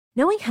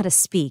Knowing how to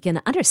speak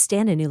and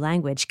understand a new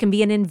language can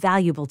be an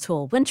invaluable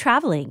tool when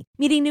traveling,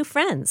 meeting new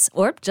friends,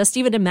 or just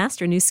even to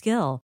master a new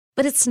skill.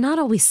 But it's not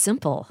always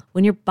simple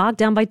when you're bogged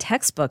down by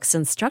textbooks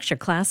and structured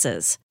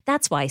classes.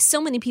 That's why so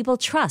many people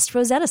trust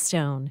Rosetta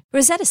Stone.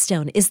 Rosetta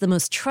Stone is the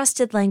most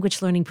trusted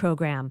language learning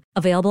program,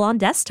 available on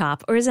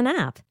desktop or as an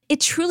app. It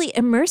truly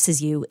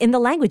immerses you in the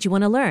language you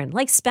want to learn,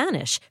 like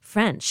Spanish,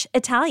 French,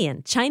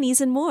 Italian,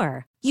 Chinese, and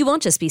more. You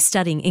won't just be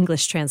studying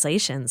English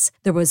translations.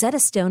 The Rosetta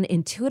Stone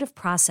intuitive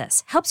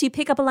process helps you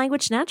pick up a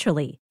language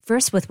naturally,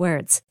 first with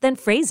words, then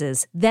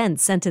phrases, then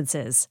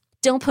sentences.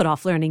 Don't put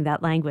off learning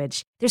that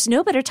language. There's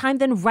no better time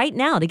than right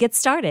now to get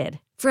started.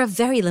 For a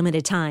very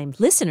limited time,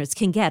 listeners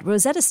can get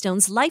Rosetta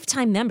Stone's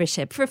lifetime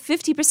membership for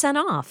 50%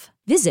 off.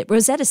 Visit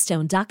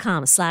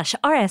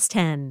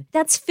rosettastone.com/rs10.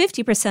 That's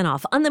 50%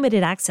 off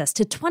unlimited access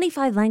to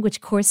 25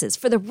 language courses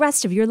for the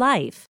rest of your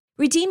life.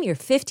 Redeem your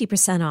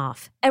 50%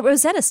 off at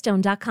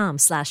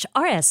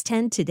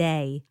rosettastone.com/rs10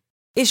 today.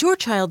 Is your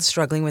child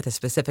struggling with a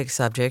specific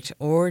subject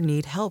or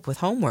need help with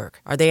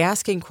homework? Are they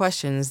asking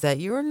questions that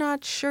you're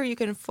not sure you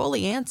can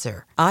fully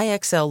answer?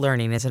 IXL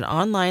Learning is an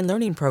online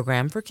learning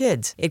program for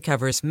kids. It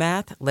covers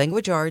math,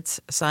 language arts,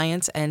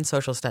 science, and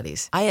social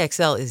studies.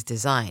 IXL is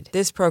designed.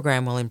 This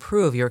program will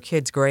improve your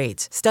kids'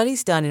 grades.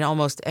 Studies done in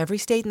almost every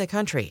state in the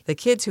country. The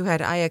kids who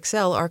had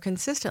IXL are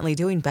consistently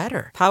doing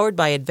better. Powered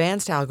by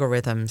advanced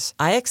algorithms,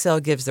 IXL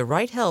gives the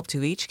right help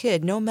to each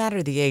kid no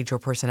matter the age or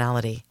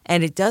personality.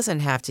 And it doesn't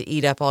have to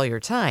eat up all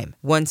your time.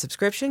 One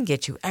subscription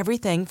gets you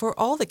everything for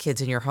all the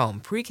kids in your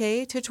home,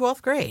 pre-K to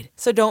 12th grade.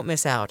 So don't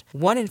miss out.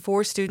 1 in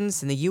 4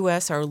 students in the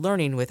U.S. are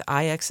learning with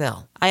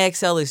IXL.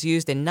 IXL is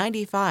used in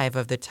 95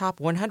 of the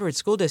top 100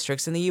 school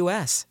districts in the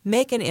U.S.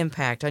 Make an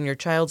impact on your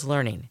child's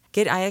learning.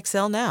 Get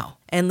IXL now.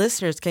 And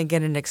listeners can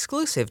get an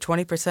exclusive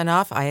 20%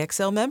 off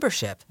IXL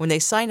membership when they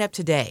sign up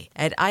today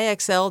at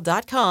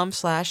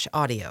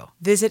IXL.com/audio.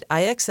 Visit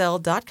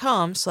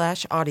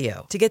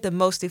IXL.com/audio to get the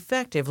most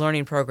effective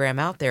learning program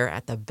out there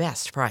at the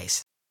best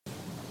price.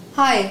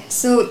 Hi,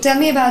 so tell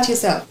me about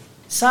yourself.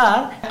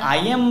 Sir, I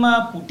am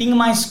putting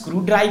my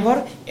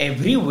screwdriver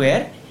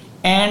everywhere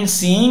and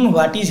seeing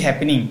what is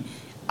happening.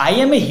 I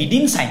am a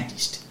hidden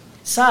scientist.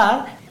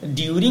 Sir,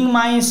 during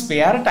my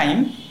spare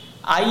time,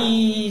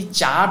 I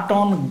chat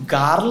on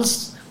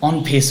girls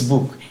on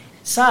Facebook.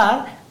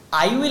 Sir,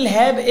 I will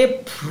have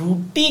a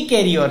fruity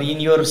career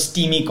in your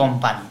steamy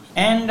company.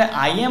 And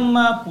I am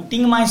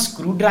putting my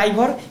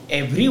screwdriver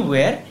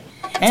everywhere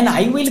and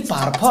I will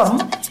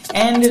perform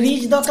and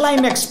reach the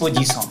climax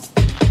position.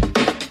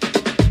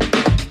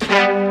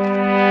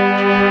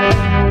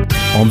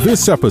 On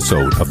this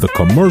episode of The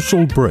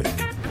Commercial Break.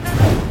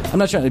 I'm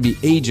not trying to be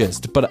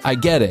ageist, but I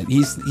get it.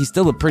 He's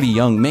still a pretty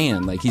young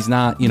man. Like, he's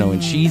not,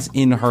 and she's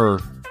in her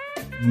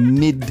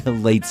mid to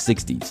late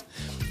 60s.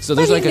 So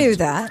there's he knew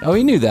that. Oh,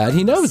 he knew that.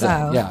 He knows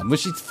that. Yeah. But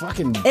she's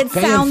fucking It paying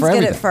sounds for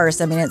good everything. at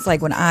first. I mean, it's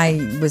like when I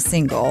was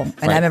single,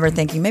 and I remember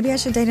thinking, maybe I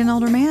should date an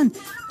older man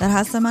that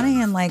has some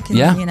money and like,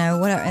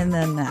 whatever. And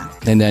then no.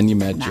 And then you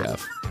met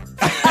Jeff.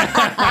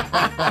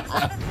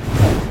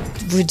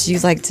 Would you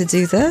like to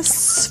do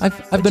this?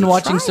 I've been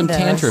watching some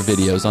Tantra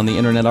videos on the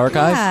Internet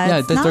Archive. Yeah,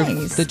 it's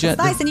nice. It's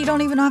nice, and you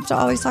don't even have to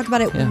always talk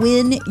about it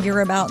when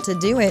you're about to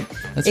do it.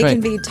 That's it right.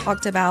 can be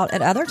talked about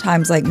at other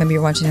times, like maybe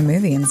you're watching a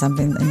movie and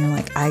something, and you're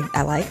like,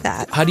 I like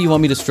that. How do you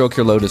want me to stroke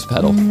your lotus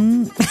petal?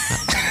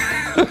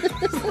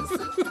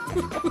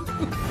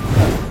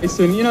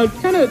 So,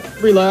 kind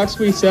of relaxed.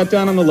 We sat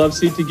down on the love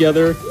seat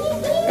together,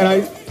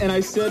 and I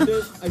said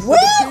to Woo!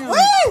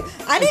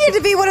 I needed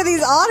to be one of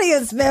these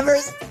audience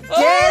members. Get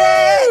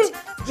it!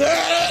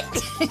 Get it!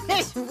 The couch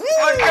is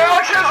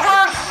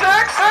where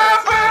sex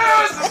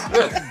happens!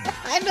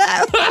 I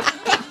know.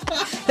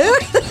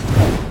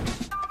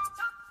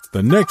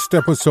 The next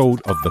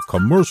episode of The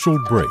Commercial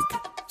Break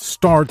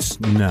starts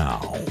now.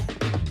 Welcome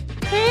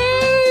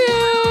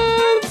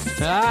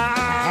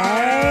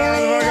back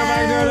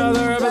to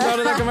another episode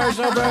of The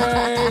Commercial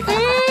Break.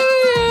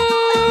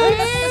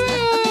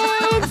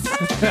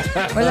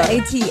 We're the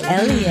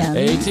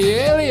AT-aliens.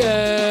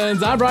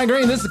 AT-aliens. I'm Brian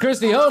Green. This is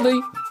Christy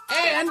Holdley.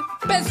 And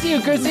best to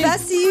you, Christy.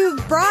 Best to you,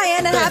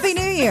 Brian, and Happy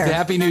New Year.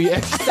 Happy New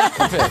Year.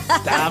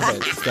 Stop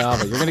it.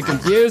 Stop it. You're going to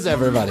confuse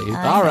everybody.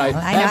 All right.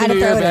 Happy New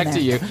Year back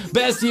to you.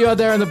 Best to you out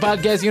there in the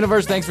podcast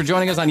universe. Thanks for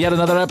joining us on yet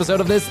another episode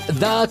of this,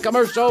 The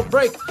Commercial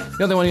Break.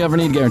 The only one you ever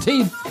need,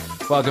 guaranteed.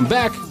 Welcome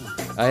back.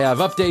 I have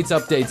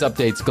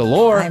updates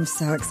galore. I'm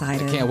so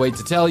excited. I can't wait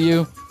to tell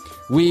you.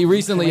 We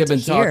recently have been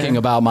talking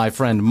about my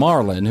friend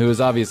Marlon, who is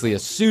obviously a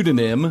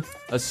pseudonym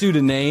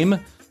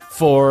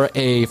for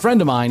a friend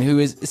of mine who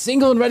is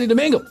single and ready to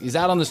mingle. He's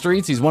out on the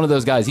streets. He's one of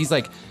those guys. He's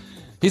like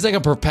a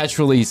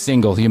perpetually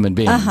single human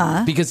being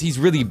because he's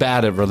really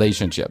bad at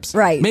relationships.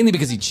 Right. Mainly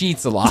because he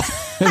cheats a lot.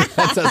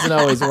 That doesn't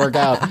always work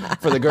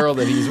out for the girl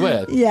that he's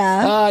with.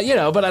 Yeah.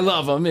 But I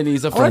love him, and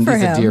he's a friend.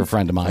 He's a dear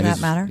friend of mine. For that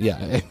matter.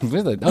 Yeah.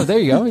 Oh, there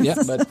you go. Yeah,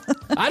 but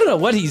I don't know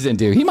what he's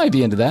into. He might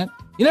be into that.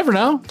 You never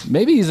know.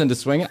 Maybe he's into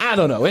swinging. I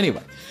don't know.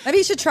 Anyway. Maybe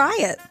you should try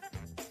it.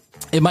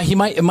 It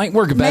might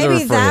work better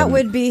Maybe for that him.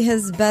 would be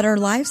his better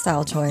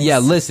lifestyle choice. Yeah,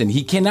 listen,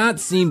 he cannot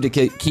seem to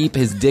keep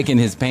his dick in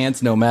his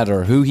pants no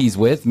matter who he's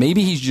with.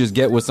 Maybe he should just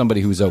get with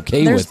somebody who's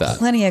okay There's with that. There's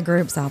plenty of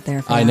groups out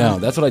there for I that. know.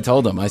 That's what I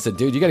told him. I said,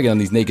 dude, you got to get on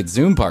these naked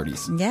Zoom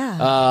parties.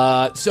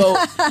 Yeah. So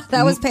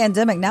that was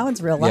pandemic. Now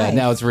it's real life. Yeah,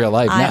 now it's real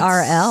life.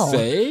 IRL.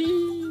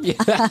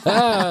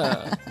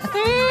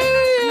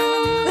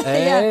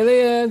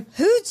 Alien.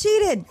 Who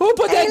cheated? Who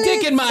put that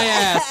dick in my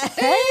ass?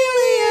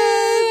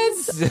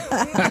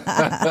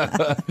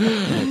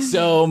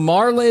 So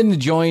Marlon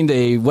joined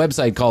a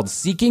website called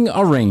Seeking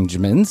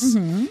Arrangements,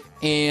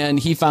 and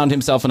he found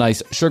himself a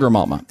nice sugar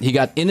mama. He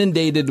got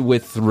inundated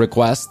with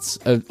requests,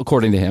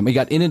 according to him. He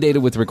got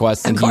inundated with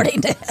requests. And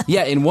according to him.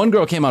 Yeah, and one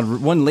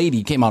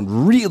lady came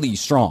on really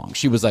strong.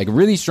 She was like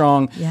really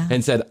strong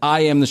and said,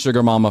 I am the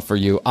sugar mama for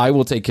you. I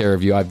will take care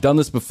of you. I've done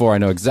this before. I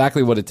know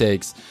exactly what it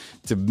takes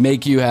to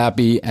make you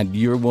happy, and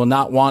you will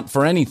not want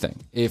for anything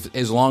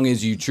as long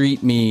as you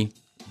treat me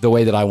the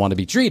way that I want to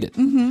be treated.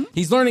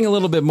 He's learning a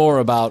little bit more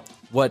about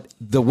what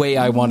the way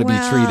I want to be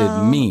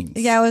treated means.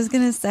 Yeah, I was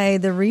going to say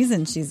the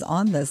reason she's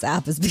on this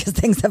app is because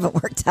things haven't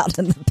worked out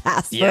in the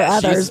past for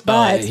others.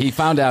 But he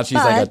found out she's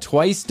like a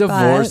twice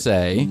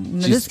divorcee.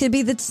 This could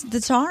be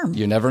the charm.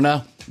 You never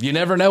know. You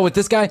never know with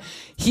this guy.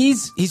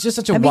 He's just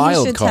such a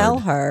wild you should card. Tell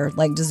her,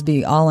 like, just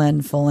be all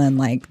in, full in,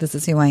 like, this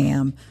is who I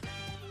am.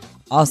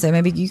 Also,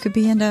 maybe you could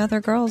be into other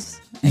girls.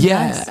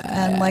 Yeah.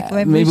 And like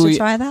maybe we should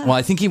try that. Well,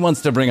 I think he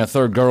wants to bring a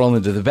third girl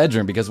into the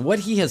bedroom because what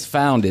he has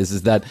found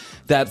is that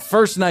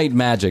first night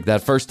magic,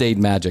 that first date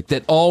magic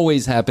that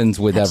always happens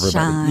with everybody.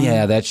 Shine.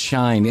 Yeah, that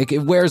shine.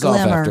 It wears off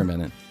after a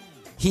minute.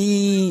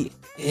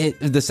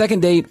 The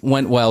second date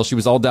went well. She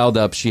was all dialed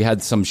up. She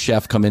had some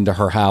chef come into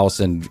her house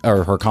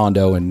or her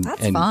condo.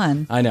 That's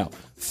fun. I know.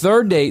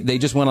 Third date, they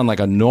just went on like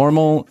a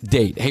normal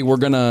date. Hey, we're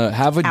going to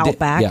have a date.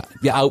 Outback.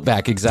 Yeah,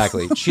 Outback,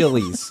 exactly.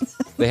 Chili's.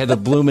 They had the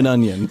Bloomin'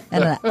 Onion.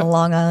 And a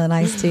Long Island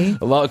iced tea.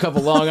 A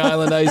couple Long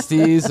Island iced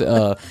teas.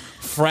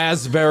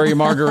 Frasberry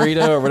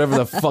margarita or whatever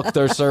the fuck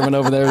they're serving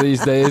over there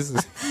these days.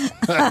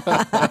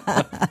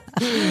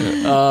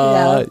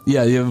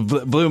 You have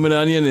Bloomin'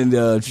 Onion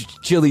and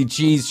chili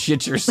cheese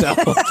shit yourself.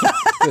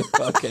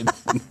 Fucking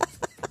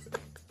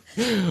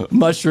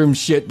mushroom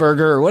shit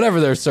burger or whatever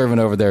they're serving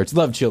over there.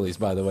 Love Chili's,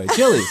 by the way.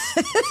 Chili's.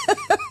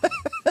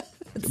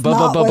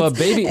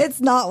 Baby,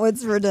 it's not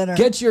what's for dinner.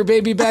 Get your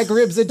baby back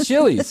ribs at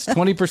Chili's.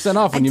 20%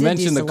 off when you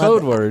mention the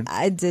code word.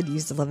 I did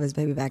used to love his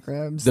baby back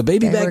ribs. The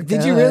baby back,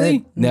 did you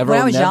really? Never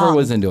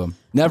was into them.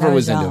 Never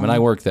was into them. And I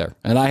worked there.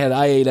 And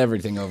I ate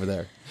everything over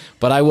there.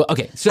 But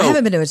so I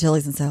haven't been to a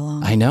Chili's in so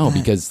long. I know,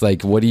 because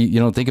like, what do you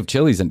don't think of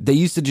Chili's? And they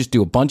used to just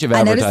do a bunch of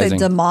advertising. I noticed they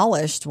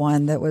demolished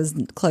one that was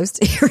close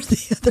to here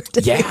the other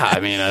day. Yeah,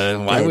 I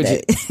mean, why would you?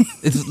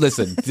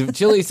 Listen,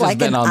 Chili's has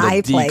been on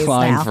the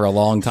decline for a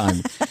long time.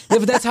 Yeah,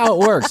 but that's how it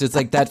works. It's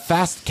like that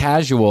fast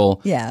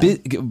casual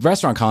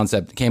restaurant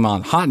concept came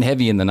on hot and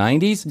heavy in the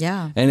 90s.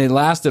 Yeah. And it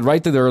lasted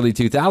right through the early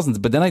 2000s.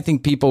 But then I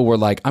think people were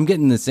like, I'm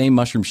getting the same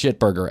mushroom shit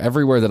burger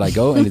everywhere that I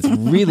go, and it's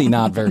really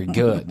not very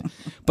good.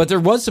 But there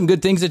was some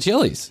good things at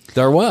Chili's.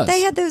 There was.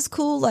 They had those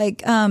cool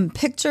like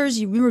pictures.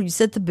 You remember you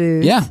sit at the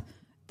booth. Yeah.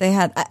 They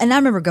had, and I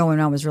remember going when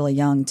I was really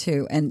young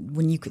too, and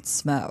when you could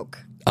smoke.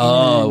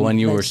 Oh, when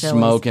you were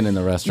smoking in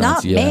the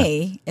restaurants. Not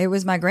me. It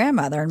was my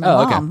grandmother and my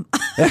mom.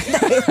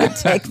 They would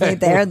take me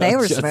there, and they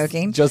were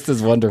smoking. Just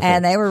as wonderful.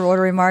 And they were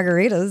ordering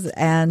margaritas.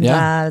 And,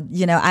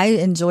 I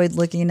enjoyed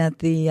looking at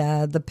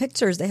the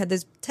pictures. They had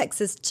those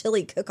Texas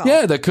chili cook-off.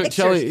 Yeah, the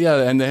chili.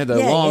 Yeah, and they had the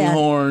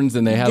Longhorns,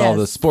 and they had all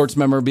the sports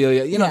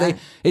memorabilia. You know,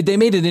 they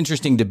made it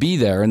interesting to be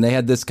there, and they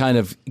had this kind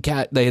of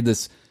they had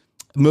this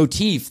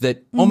motif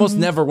that almost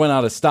never went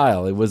out of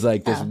style. It was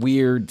like this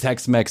weird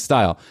Tex-Mex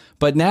style.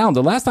 But now,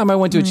 the last time I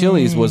went to a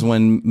Chili's was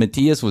when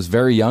Matthias was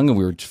very young, and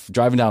we were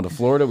driving down to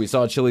Florida. We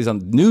saw Chili's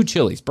new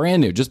Chili's,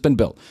 brand new, just been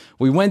built.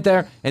 We went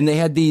there, and they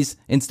had these,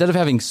 instead of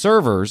having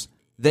servers,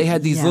 they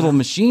had these little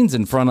machines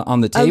in front on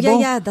the table. Oh,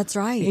 yeah, that's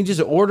right. And you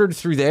just ordered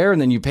through there, and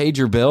then you paid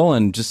your bill,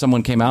 and just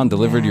someone came out and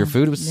delivered your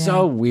food. It was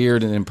so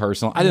weird and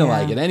impersonal. I didn't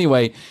like it.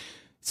 Anyway,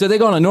 so they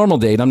go on a normal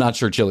date. I'm not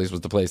sure Chili's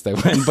was the place they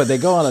went, but they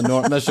go on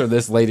I'm not sure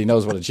this lady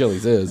knows what a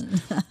Chili's is.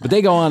 But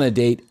they go on a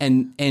date,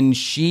 and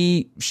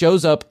she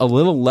shows up a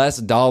little less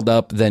dolled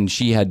up than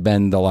she had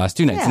been the last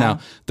two nights. Yeah. Now,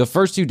 the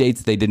first two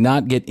dates, they did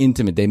not get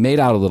intimate. They made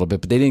out a little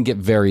bit, but they didn't get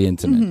very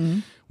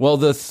intimate. Well,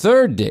 the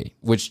third date,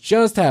 which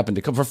just happened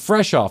to come for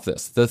fresh off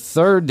this, the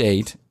third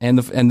date, and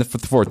the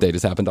fourth date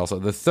has happened also.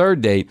 The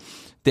third date,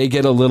 they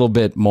get a little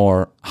bit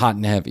more hot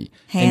and heavy.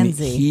 Handsy. And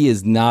he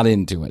is not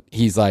into it.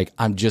 He's like,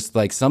 I'm just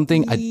like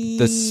something,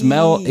 the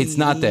smell, it's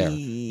not there.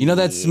 You know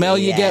that smell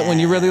you get when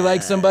you really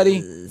like somebody?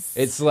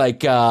 It's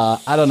like, I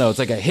don't know, it's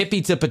like a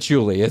hippie to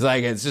patchouli. It's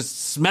like, it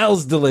just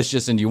smells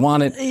delicious and you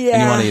want it and you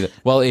want to eat it.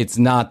 Well, it's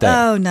not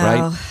that. Oh, no.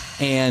 Right?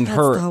 And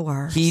That's the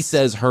worst. he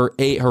says her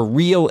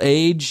real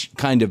age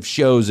kind of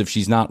shows if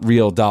she's not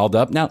real dolled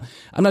up. Now,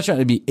 I'm not trying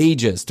to be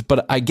ageist,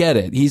 but I get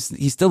it.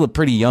 He's still a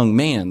pretty young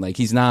man. Like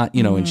he's not,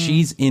 and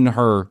she's in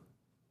her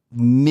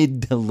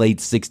mid to late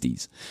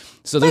 60s.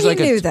 So there's he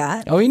knew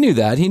that. Oh, he knew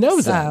that. He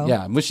knows that.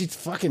 Yeah. But she's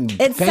fucking It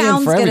paying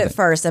sounds for good everything. at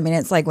first. I mean,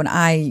 it's like when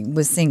I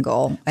was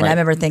single and I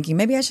remember thinking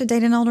maybe I should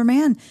date an older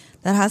man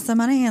that has some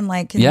money and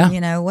like, can, you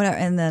know, whatever.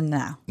 And then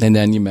no. And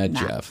then you met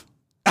Jeff.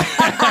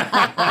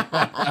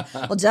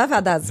 Well, Jeff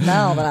had that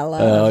smell that I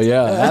love. Oh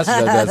yeah, that's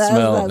that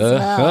smell. That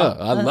smell.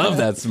 I love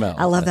that smell.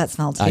 I love that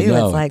smell too. I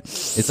know.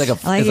 It's like a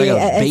baby.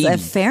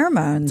 It's a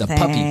pheromone It's a thing.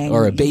 puppy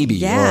or a baby.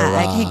 Yeah, or,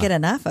 I can't get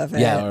enough of it.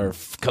 Yeah, or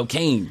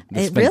cocaine.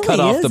 It's It been really cut is.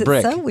 off the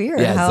brick. It's so weird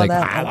yeah, how it's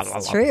like,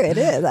 that's true. It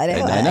is. I know.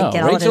 I know.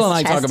 get all Rachel and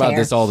I this talk chest about hair.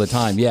 this all the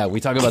time. Yeah, we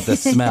talk about the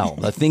smell,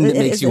 the thing that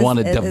makes you want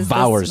to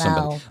devour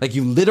somebody. Like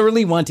you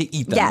literally want to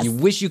eat them. Yes. You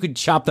wish you could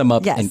chop them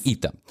up and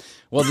eat them.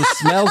 Well, the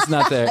smell's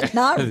not there.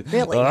 Not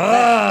really.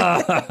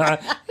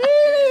 But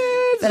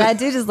I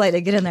do just like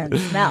to get in there and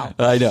smell.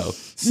 I know.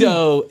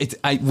 So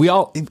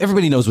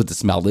everybody knows what the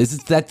smell is.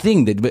 It's that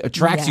thing that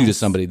attracts you to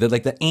somebody. That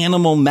like the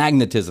animal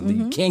magnetism that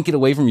you can't get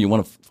away from. You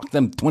want to fuck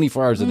them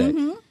 24 hours a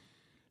day.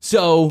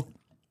 So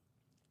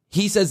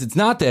he says it's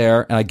not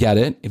there, and I get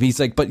it. If he's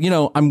like, but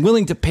I'm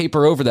willing to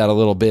paper over that a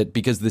little bit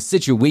because the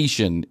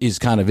situation is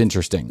kind of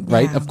interesting,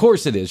 right? Yeah. Of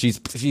course it is. She's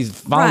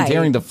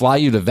volunteering to fly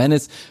you to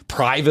Venice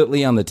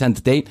privately on the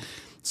 10th date.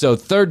 So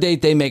third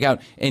date, they make out,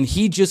 and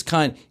he just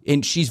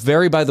and she's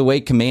very, by the way,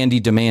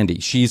 commandy-demandy.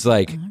 She's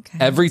like,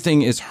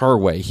 everything is her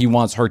way. He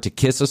wants her to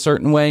kiss a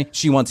certain way.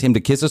 She wants him to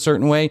kiss a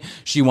certain way.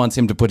 She wants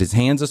him to put his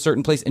hands a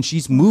certain place, and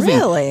she's moving.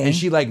 Really? And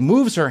she like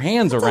moves her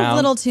hands It's around. a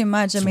little too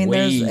much. I mean,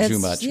 way too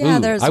much. Yeah,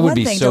 Ooh, there's I would one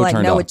be thing so to like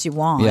turned know off. what you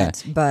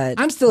want, but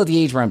I'm still at the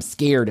age where I'm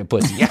scared of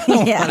pussy.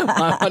 I don't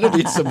want to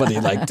be somebody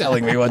like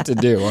telling me what to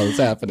do while it's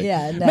happening.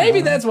 Yeah, no. Maybe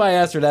that's why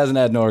Astrid hasn't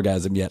had an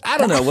orgasm yet. I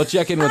don't know. We'll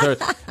check in with her.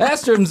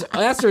 Astrid's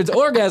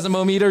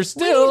orgasmometer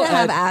still we need to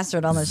have at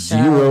Astrid on the show.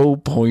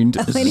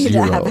 0.0. We need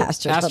to have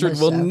Astrid on the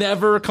will show.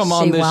 never come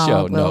on She this won't,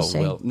 show. will No, she?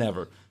 will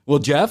never. Well,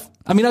 Jeff?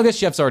 I mean, I guess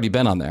Jeff's already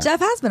been on there.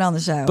 Jeff has been on the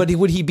show. But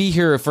would he be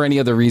here for any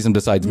other reason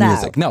besides No.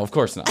 music? No, of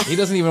course not. He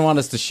doesn't even want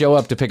us to show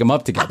up to pick him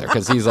up together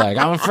because he's like,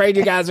 I'm afraid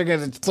you guys are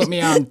going to put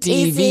me on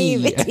TV.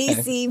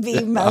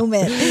 TCB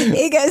moment.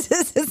 He goes,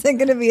 this isn't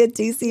going to be a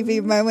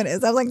TCB moment.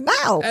 I'm like,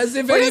 no. As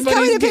if we're just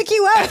coming to pick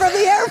you up from the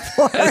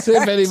airport. As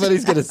if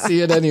anybody's going to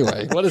see it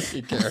anyway. What does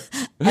he care?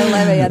 I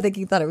love it. I think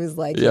he thought it was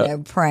like,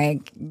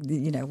 prank.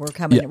 We're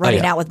coming,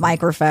 running out with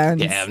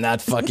microphones. Yeah, I'm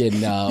not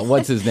fucking,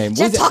 what's his name?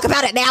 Just talk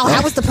about it now.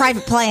 How was the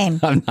private plane?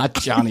 I'm not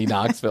Johnny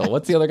Knoxville.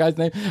 What's the other guy's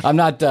name? I'm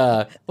not,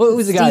 what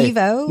was the guy?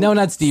 Steve-O? No,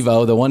 not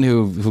Steve-O. The one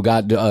who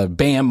got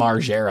Bam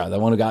Margera, the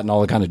one who got in all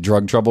the kind of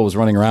drug trouble, was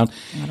running around.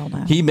 I don't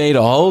know. He made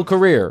a whole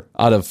career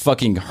out of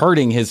fucking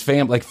hurting his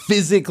family, like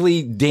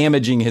physically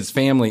damaging his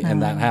family in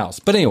that house.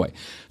 But anyway,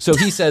 so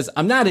he says,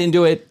 I'm not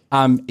into it.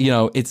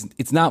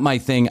 It's not my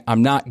thing.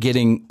 I'm not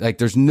getting, like,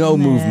 there's no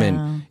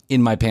movement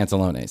in my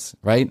pantalones,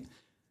 right?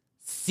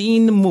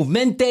 Sin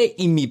movente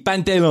en mi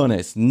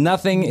pantalones.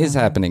 Nothing is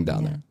happening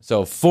down there.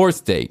 So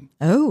fourth date.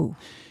 Oh.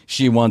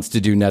 She wants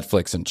to do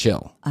Netflix and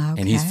chill.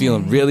 Okay. And he's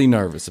feeling really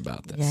nervous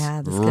about this.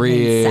 Yeah, this could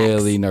mean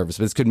really sex. nervous.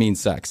 This could mean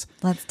sex.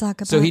 Let's talk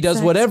about So he does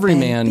sex, what every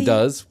man baby.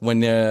 does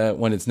when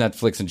it's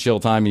Netflix and chill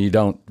time and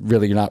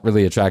you're not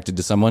really attracted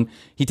to someone.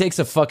 He takes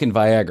a fucking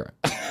Viagra.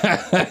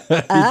 Takes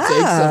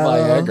a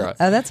Viagra.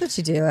 Oh, that's what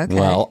you do. Okay.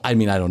 Well, I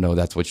mean, I don't know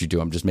that's what you do.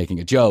 I'm just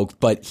making a joke.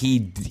 But he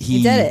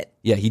did it.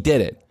 Yeah, he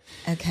did it.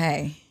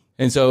 Okay.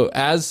 And so,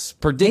 as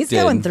predicted,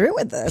 He's going through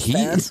with this.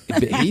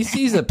 he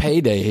sees a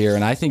payday here,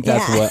 and I think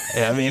that's what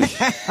I mean. Like,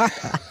 I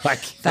don't know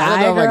if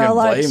I Viagra can a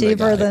lot blame the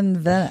cheaper guy. than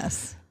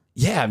Venice.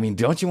 Yeah, I mean,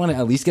 don't you want to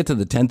at least get to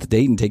the 10th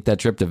date and take that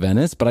trip to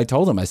Venice? But I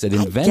told him, I said,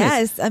 in Venice,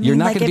 Yes, I mean, you're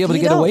not like, going to be able to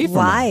if you get away don't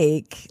from it.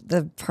 like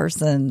the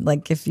person,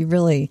 like if you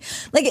really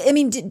like, I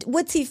mean,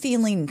 what's he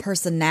feeling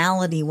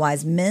personality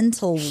wise,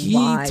 mental He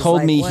wise? told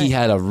like, me what? he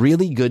had a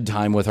really good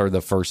time with her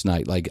the first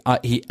night. Like,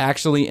 he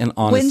actually and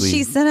honestly. when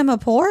she sent him a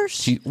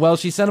Porsche.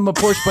 She sent him a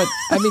Porsche, but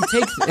I mean,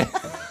 take.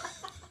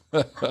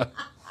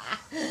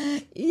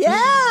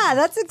 Yeah,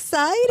 that's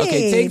exciting.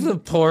 Okay, take the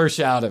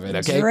Porsche out of it,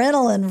 okay?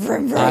 Adrenaline.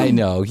 Vroom, vroom. I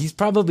know. He's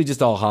probably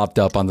just all hopped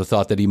up on the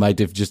thought that he might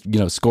have just,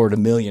 scored a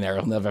millionaire.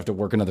 He'll never have to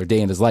work another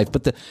day in his life.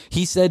 But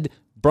he said,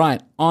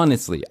 Brian,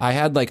 honestly, I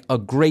had like a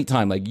great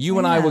time. Like you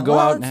and I would go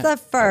out. It's the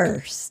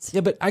first.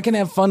 Yeah, but I can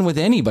have fun with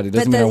anybody.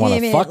 Doesn't mean I want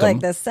to fuck them. Like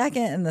the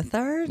second and the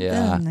third.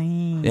 Yeah. Oh,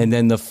 man. And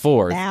then the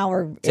fourth.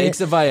 Now takes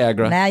a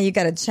Viagra. Now you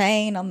got a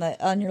chain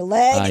on your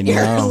leg. I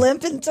You're know.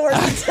 limping towards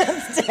the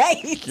 10th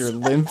date. You're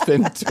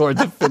limping toward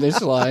the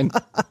finish line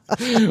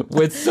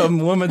with some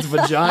woman's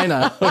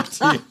vagina hooked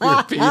to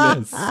your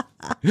penis.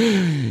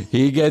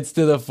 He gets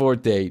to the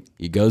fourth date.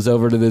 He goes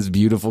over to this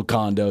beautiful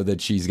condo that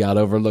she's got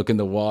overlooking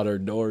the water,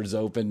 doors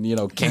open,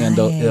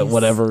 candle, Nice.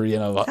 whatever,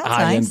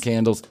 high-end nice.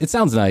 candles. It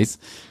sounds nice,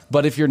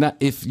 but if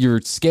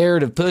you're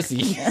scared of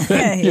pussy,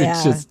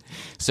 Yeah.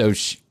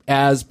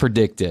 as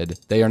predicted,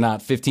 they are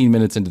not 15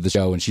 minutes into the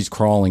show and she's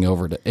crawling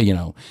over to,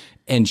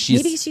 and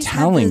she's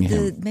telling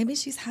him. Maybe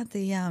she's had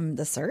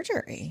the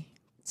surgery.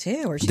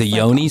 too. Or the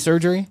yoni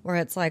surgery? Where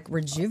it's like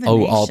rejuvenation.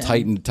 Oh, all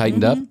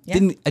tightened up?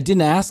 Yeah. I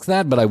didn't ask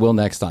that, but I will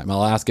next time.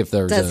 I'll ask if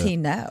there's Does he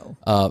know?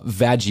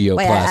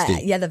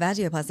 Vagioplasty. The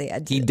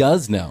vagioplasty. He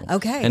does know.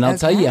 Okay. And I'll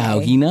tell you how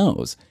he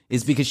knows.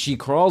 Is because she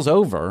crawls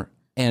over,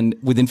 and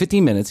within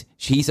 15 minutes,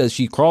 he says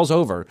she crawls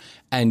over,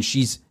 and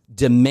she's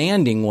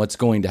demanding what's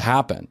going to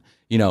happen.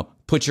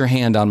 Put your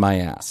hand on my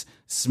ass.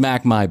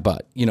 Smack my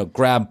butt,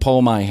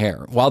 pull my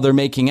hair while they're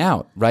making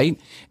out, right?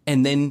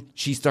 And then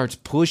she starts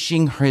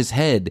pushing his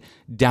head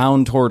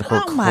down toward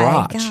her crotch.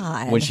 My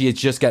God. When she has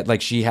just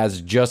got she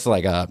has just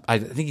I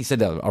think he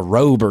said a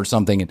robe or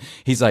something, and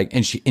he's like,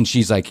 and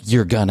she's like,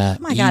 you're gonna.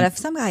 Oh my God! If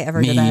some guy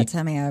ever did that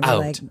to me, I'd be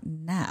like,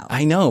 no.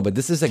 I know, but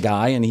this is a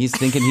guy, and he's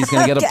thinking he's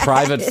gonna get a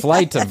private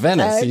flight to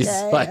Venice. He's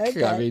like,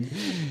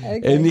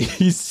 and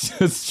he's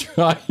just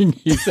trying.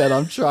 He said,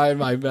 I'm trying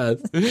my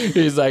best.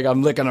 He's like,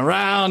 I'm looking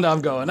around,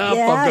 I'm going up,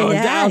 I'm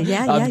going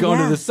down, I'm going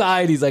to the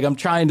side. He's like, I'm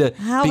trying to.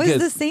 How is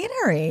the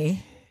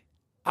scenery?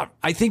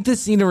 I think the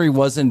scenery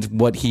wasn't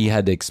what he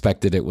had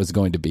expected it was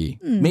going to be.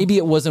 Maybe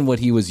it wasn't what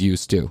he was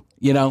used to.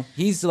 He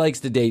likes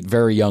to date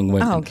very young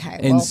women. Okay.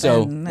 And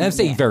I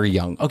say very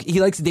young. Okay,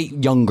 he likes to date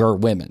younger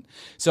women.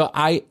 So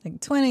like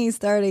 20s,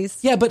 30s.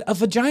 Yeah, but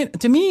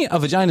to me, a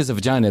vagina is a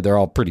vagina. They're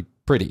all pretty,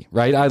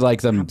 right? I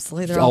like them.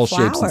 Absolutely, all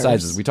shapes and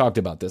sizes. We talked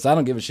about this. I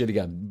don't give a shit. You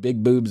got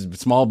big boobs,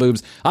 small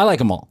boobs. I like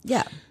them all.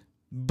 Yeah.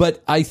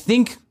 But I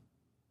think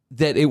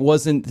that it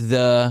wasn't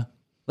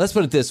let's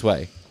put it this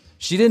way.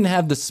 She didn't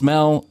have the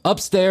smell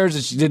upstairs,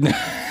 and she didn't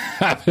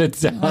have it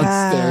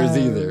downstairs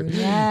either.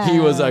 No. He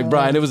was like,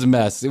 Brian, it was a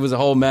mess. It was a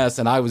whole mess,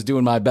 and I was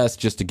doing my best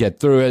just to get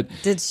through it.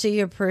 Did she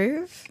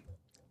approve?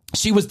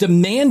 She was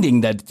demanding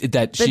that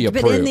she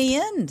approved. But in the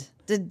end,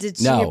 did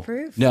she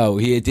approve? No,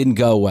 it didn't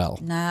go well.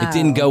 No. It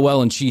didn't go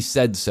well, and she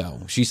said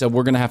so. She said,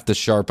 we're going to have to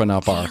sharpen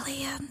up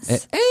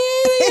Aliens.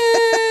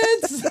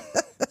 Aliens!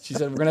 She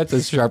said, we're going to have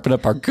to sharpen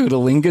up our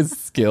cunnilingus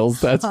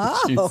skills. That's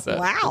what she said.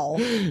 Wow.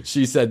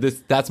 She said,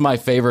 that's my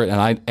favorite,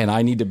 and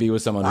I need to be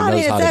with someone who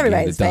knows how to get it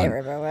done. It's everybody's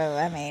favorite, but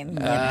I mean,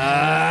 but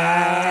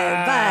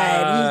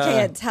you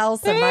can't tell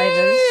somebody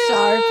to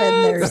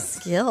sharpen their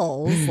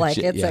skills like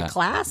it's a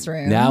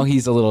classroom. Now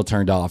he's a little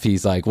turned off.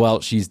 He's like,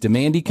 well, she's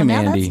demandy,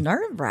 commandy. Now that's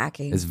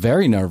nerve-wracking. It's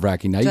very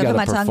nerve-wracking. Now you got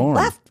to perform.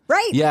 Tongue left,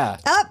 right, yeah,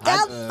 up,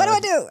 down. What do I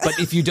do? But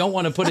if you don't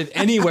want to put it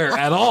anywhere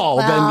at all,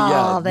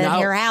 then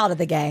you're out of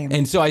the game.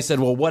 And so I said,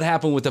 well, what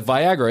happened with the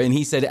Viagra? And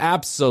he said,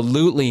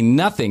 absolutely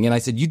nothing. And I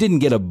said, you didn't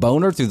get a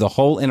boner through the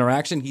whole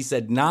interaction? He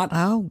said, not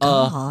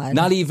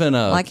even a...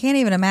 Well, I can't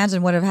even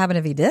imagine what would have happened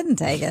if he didn't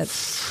take it.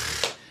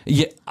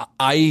 Yeah,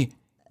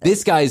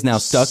 this guy is now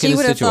stuck in a situation. She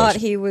would have thought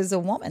he was a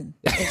woman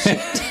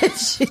if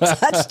she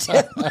touched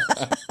him.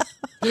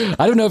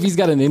 I don't know if he's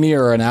got an innie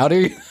or an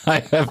outie. I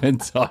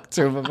haven't talked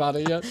to him about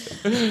it yet.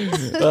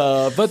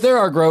 But there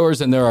are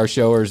growers and there are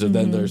showers, and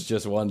then there's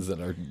just ones that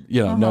are,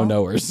 no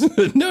knowers.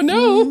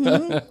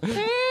 No.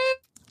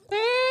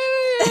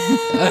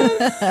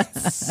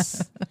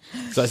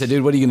 So I said,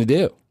 dude, what are you going to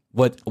do?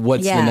 What's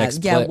the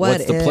next play?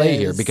 What's the play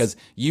here? Because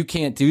you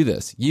can't do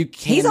this.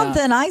 He's on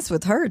thin ice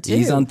with her too.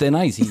 He's on thin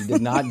ice. He did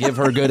not give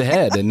her good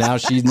head, and now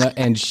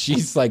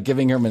she's like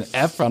giving him an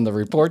F on the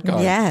report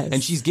card. Yes,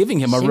 and she's giving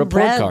him a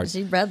report card.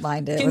 She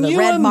redlined it with a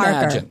red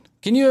marker.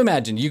 Can you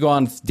imagine? You go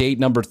on date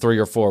number 3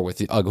 or 4 with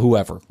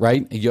whoever,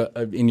 right?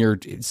 In your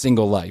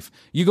single life,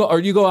 you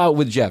go out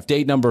with Jeff,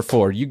 date number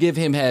 4. You give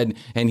him head,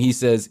 and he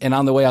says, and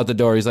on the way out the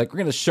door, he's like, "We're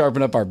going to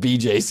sharpen up our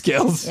BJ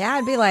skills." Yeah,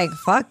 I'd be like,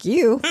 "Fuck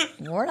you.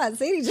 We're not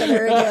seeing each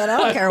other again. I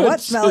don't care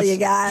what smell you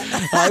got."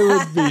 I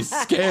would be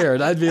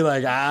scared. I'd be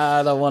like,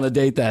 I don't want to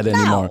date that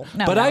anymore.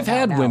 But I've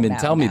had women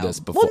tell me this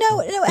before.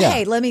 Well, no. Yeah.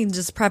 Hey, let me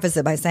just preface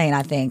it by saying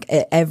I think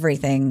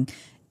everything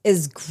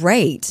is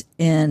great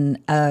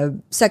in a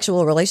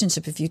sexual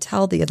relationship if you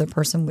tell the other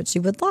person what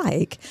you would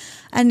like.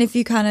 And if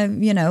you kind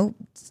of,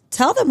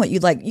 tell them what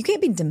you'd like. You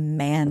can't be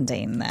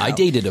demanding that. I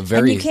dated a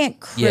very... And you can't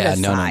criticize.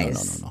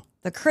 Yeah, no.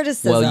 The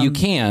criticism... Well, you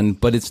can,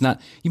 but it's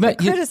not...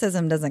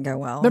 criticism doesn't go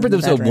well. Remember there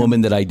was a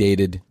woman that I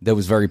dated that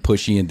was very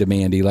pushy and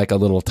demandy, like a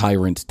little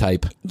tyrant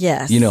type?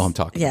 Yes. You know who I'm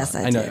talking about. Yes,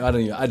 I know. I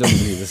don't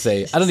even need to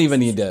say... I don't even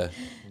need to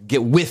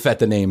get whiff at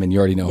the name, and you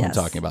already know who I'm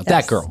talking about.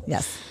 That girl.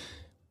 Yes.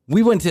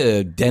 We went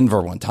to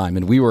Denver one time,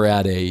 and we were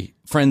at a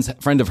friend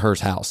of hers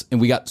house, and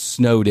we got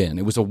snowed in.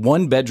 It was a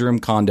 1-bedroom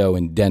condo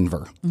in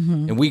Denver,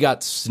 and we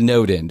got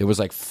snowed in. There was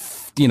like,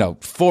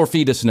 4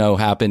 feet of snow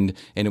happened,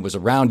 and it was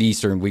around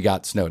Easter, and we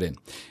got snowed in.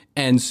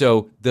 And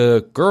so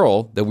the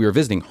girl that we were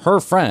visiting, her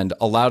friend,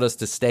 allowed us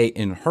to stay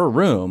in her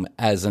room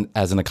as an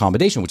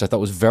accommodation, which I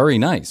thought was very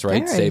nice,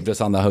 right? Saved us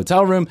on the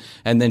hotel room,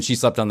 and then she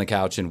slept on the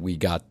couch, and we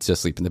got to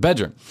sleep in the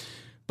bedroom.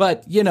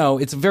 But,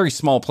 it's a very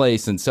small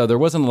place, and so there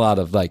wasn't a lot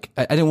of, I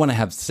didn't want to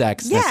have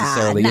sex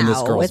necessarily in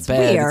this girl's it's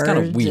bed. Weird. It's kind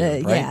of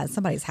weird, right? Yeah,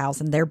 somebody's house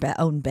and their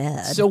own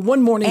bed. So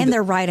one morning... And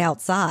they're right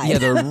outside. Yeah,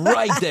 they're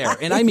right there.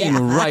 And I mean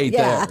right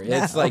there.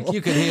 It's like you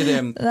could hear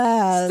them,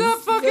 stop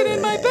fucking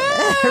in my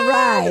bed!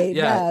 Right.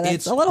 Yeah, no,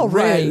 it's a little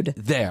rude. Right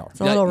there.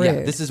 It's a little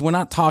rude. Yeah, we're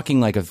not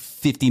talking like a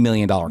 $50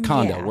 million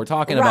condo. Yeah. We're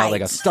talking about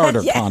like a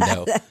starter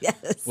condo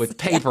with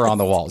paper on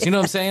the walls. You know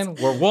what I'm saying?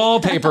 Where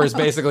wallpaper is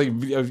basically,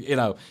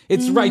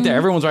 it's right there.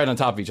 Everyone's right on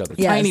top of each other.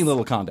 Yes. Tiny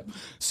little condo.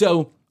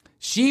 So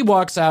she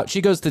walks out. She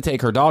goes to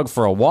take her dog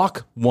for a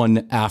walk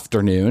one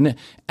afternoon,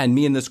 and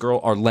me and this girl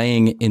are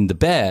laying in the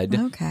bed.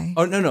 Okay.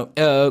 Oh, no.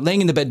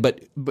 Laying in the bed, but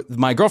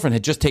my girlfriend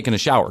had just taken a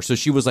shower, so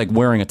she was like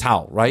wearing a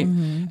towel, right?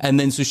 Mm-hmm. And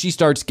then so she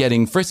starts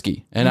getting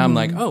frisky, and I'm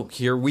like, oh,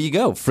 here we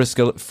go. Frisk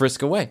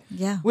away.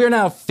 Yeah. We're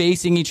now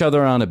facing each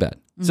other on a bed.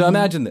 Mm-hmm. So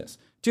imagine this.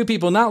 Two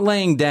people not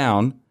laying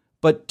down,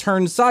 but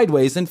turned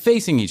sideways and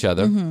facing each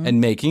other and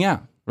making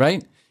out,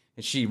 right?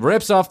 And she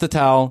rips off the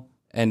towel,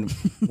 and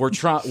we're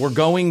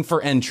going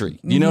for entry.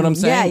 You know what I'm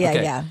saying?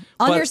 Yeah.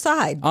 On your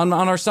side. On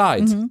our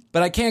sides. Mm-hmm.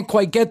 But I can't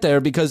quite get there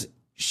because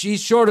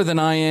she's shorter than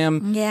I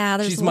am. Yeah,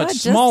 there's she's much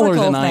smaller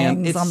than I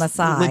am. It's on the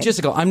side.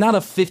 Logistical. I'm not a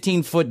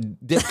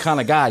 15-foot dick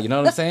kind of guy. You know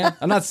what I'm saying?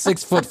 I'm not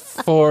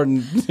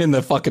 6'4" in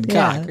the fucking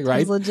cock, right?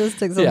 There's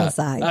logistics on the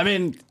side. I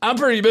mean, I'm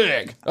pretty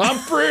big.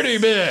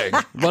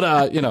 But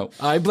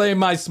I blame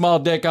my small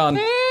dick on.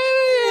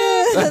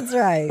 That's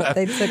right.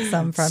 They took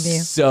some from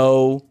you.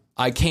 So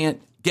I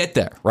can't get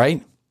there,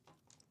 right?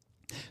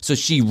 So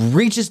she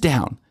reaches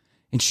down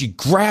and she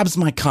grabs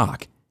my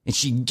cock and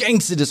she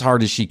yanks it as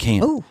hard as she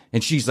can. Ooh.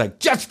 And she's like,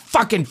 just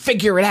fucking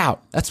figure it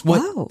out. That's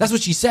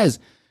what she says.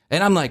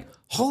 And I'm like,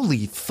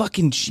 holy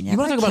fucking shit. You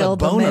want to talk about a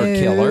boner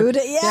killer?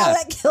 Yeah,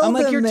 that killed I'm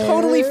like, the you're mood.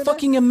 Totally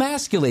fucking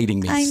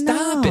emasculating me.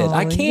 Stop it.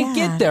 I can't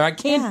get there. I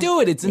can't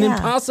do it. It's an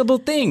impossible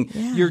thing.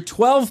 Yeah. You're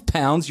 12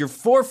 pounds. You're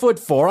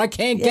 4'4". I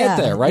can't get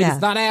there, right? Yeah.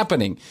 It's not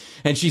happening.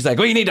 And she's like,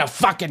 well, you need to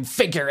fucking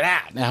figure it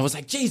out. And I was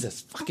like,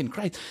 Jesus fucking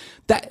Christ.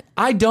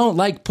 I don't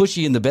like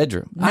pushy in the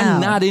bedroom. No.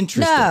 I'm not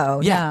interested.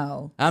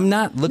 No. I'm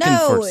not looking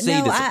for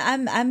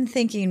sadism. No, I'm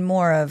thinking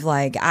more of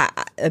like, I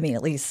mean,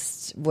 at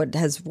least what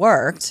has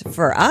worked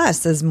for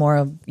us is more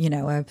of,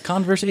 a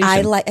conversation.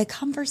 I like a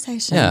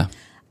conversation. Yeah.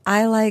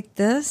 I like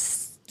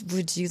this.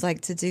 Would you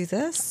like to do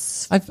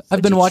this?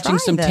 I've been watching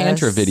some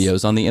Tantra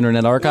videos on the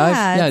Internet Archive.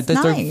 Yeah, it's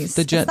nice.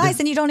 It's nice,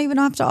 and you don't even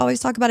have to always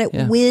talk about it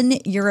when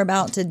you're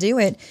about to do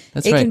it.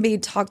 That's it right. can be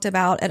talked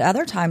about at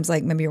other times,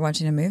 like maybe you're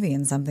watching a movie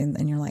and something,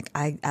 and you're like,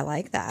 I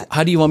like that.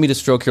 How do you want me to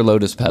stroke your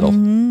lotus petal?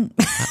 Mm-hmm.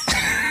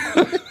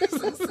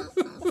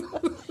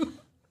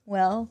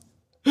 Well,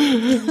 how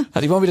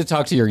do you want me to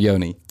talk to your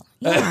yoni?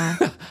 Yeah.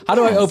 How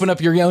do I open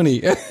up your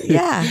yoni?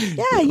 Yeah.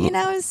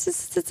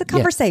 It's a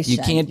conversation. You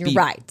can't You're be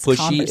right.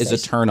 pushy is a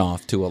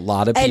turnoff to a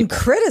lot of people. And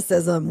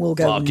criticism will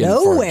go Fucking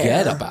nowhere.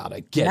 Forget about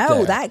it.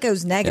 That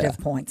goes negative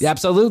points. Yeah,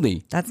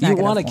 absolutely. That's you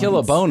negative want to kill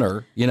a points.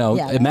 boner,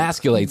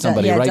 emasculate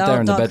somebody right there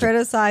in the bedroom. Don't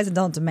criticize and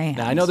don't demand.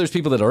 Now, I know there's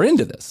people that are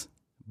into this.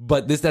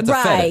 But that's a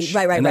fetish.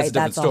 Right. And that's a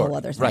different That's a story. whole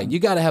other thing. Right. You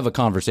got to have a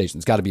conversation.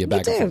 It's got to be a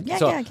back and forth. Yeah,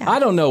 so yeah. I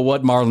don't know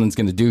what Marlon's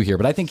going to do here,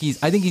 but I think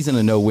he's in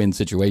a no-win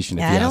situation.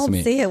 If you ask me,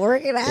 I don't see it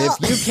working out.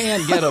 If you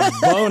can't get a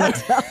boner,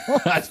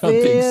 I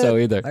don't think so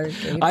either.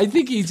 I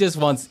think he just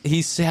wants.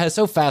 He's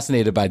so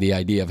fascinated by the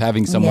idea of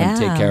having someone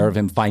take care of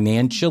him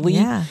financially.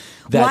 Yeah.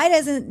 Why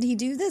doesn't he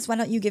do this? Why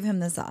don't you give him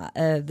this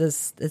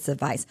this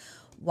advice?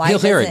 He'll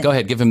hear it. Go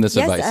ahead. Give him this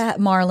advice.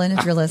 Marlon,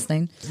 if you're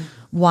listening,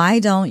 why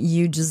don't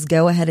you just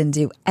go ahead and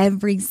do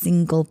every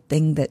single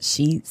thing that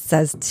she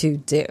says to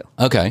do?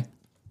 Okay.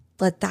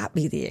 Let that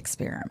be the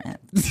experiment.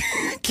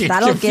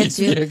 That'll get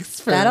you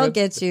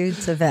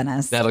to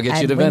Venice. That'll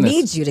get you to Venice.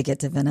 We need you to get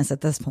to Venice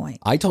at this point.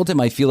 I told him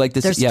I feel like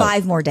this. There's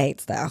 5 more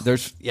dates though.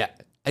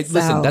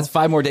 Listen, that's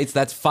 5 more dates.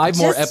 That's 5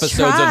 more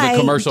episodes of the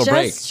commercial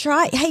break. Just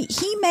try. Hey,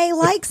 he may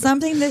like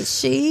something that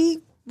she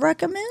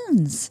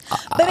recommends,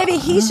 but maybe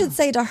he should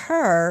say to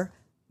her,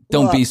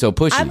 "Don't be so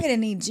pushy. I'm going to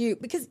need you,"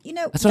 because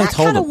that's what I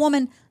told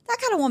him. That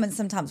kind of woman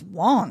sometimes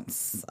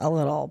wants a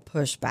little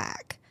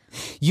pushback.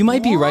 You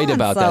might be right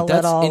about that.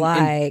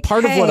 That's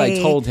part of what I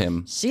told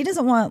him. She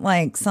doesn't want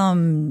like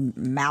some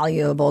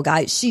malleable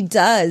guy. She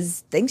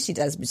think she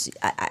does, but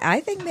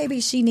I think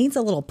maybe she needs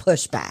a little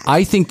pushback.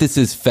 I think this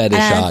is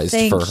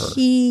fetishized for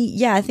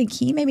her. I think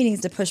he maybe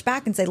needs to push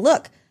back and say,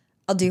 "Look,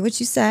 I'll do what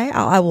you say.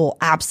 I will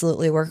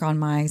absolutely work on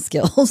my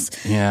skills.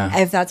 Yeah,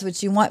 if that's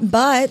what you want,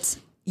 but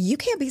you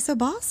can't be so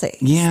bossy.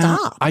 Yeah,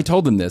 stop." I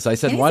told him this. I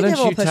said, "Why don't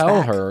you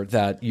tell her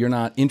that you're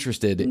not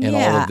interested in all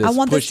of this?" I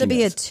want this to be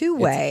pushiness. a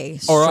two-way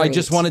or I street.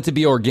 just want it to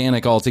be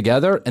organic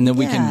altogether, and then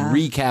we can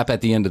recap at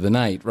the end of the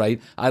night,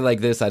 right? I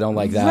like this, I don't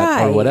like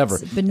that, or whatever.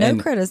 But no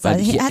criticism. I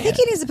think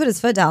he needs to put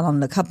his foot down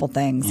on a couple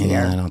things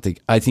here.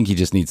 I think he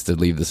just needs to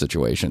leave the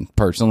situation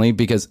personally,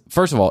 because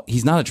first of all,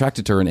 he's not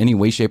attracted to her in any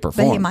way, shape, or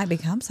form. But he might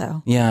become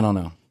so. Yeah, I don't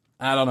know.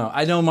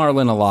 I know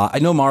Marlon a lot. I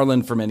know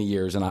Marlon for many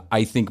years, and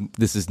I think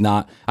this is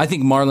not. I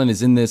think Marlon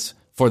is in this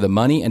for the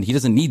money, and he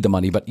doesn't need the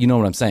money, but you know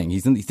what I'm saying. He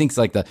thinks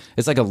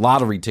it's like a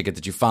lottery ticket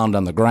that you found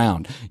on the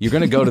ground. You're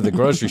going to go to the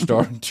grocery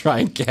store and try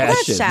and cash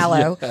That's it.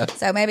 shallow. Yeah.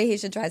 So maybe he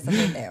should try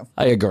something new.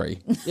 I agree.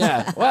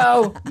 Yeah.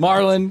 Well,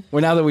 Marlon,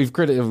 now that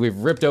we've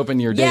ripped open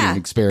your dating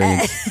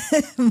experience.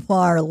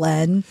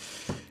 Marlon.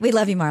 We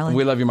love you, Marlon.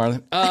 We love you,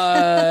 Marlon.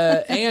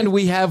 And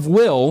we have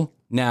Will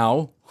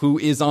now, who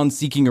is on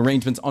Seeking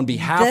Arrangements on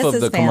behalf of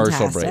the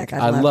commercial break.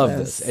 I love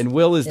this. And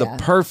Will is the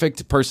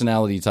perfect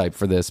personality type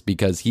for this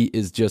because he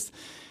just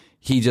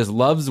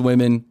loves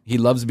women. He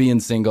loves being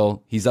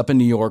single. He's up in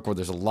New York where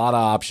there's a lot of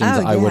options,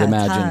 I would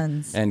imagine.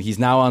 Tons. And he's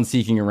now on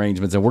Seeking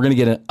Arrangements. And we're going to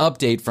get an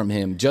update from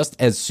him just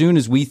as soon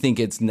as we think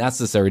it's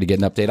necessary to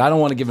get an update. I don't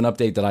want to give an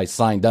update that I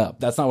signed up.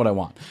 That's not what I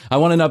want. I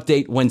want an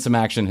update when some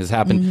action has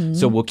happened. Mm-hmm.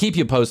 So we'll keep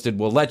you posted.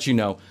 We'll let you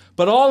know.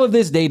 But all of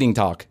this dating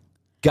talk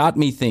got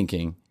me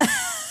thinking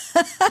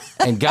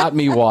and got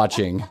me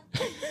watching.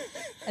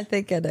 I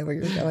think I know where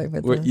you're going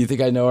with this. You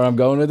think I know where I'm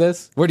going with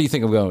this? Where do you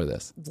think I'm going with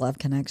this? Love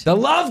Connection. The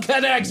Love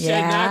Connection.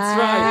 Yeah, that's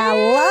right.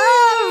 I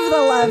love the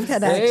Love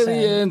Connection.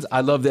 Aliens. I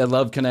love the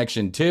Love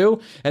Connection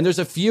too. And there's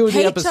a few of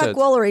the episodes. Chuck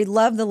Woolery,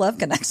 love the Love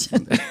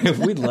Connection.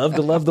 We'd love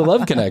to love the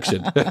Love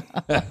Connection.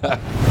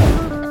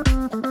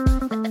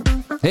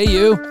 Hey,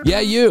 you. Yeah,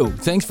 you.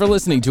 Thanks for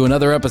listening to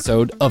another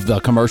episode of The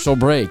Commercial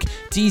Break.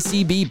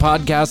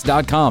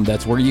 TCBpodcast.com.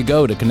 That's where you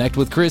go to connect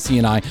with Chrissy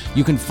and I.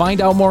 You can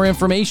find out more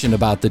information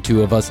about the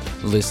two of us,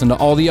 listen to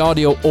all the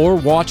audio, or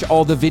watch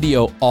all the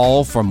video,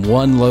 all from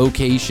one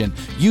location.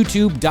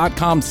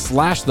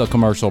 YouTube.com/The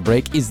Commercial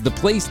Break is the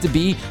place to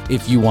be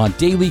if you want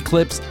daily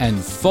clips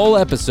and full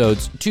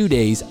episodes 2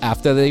 days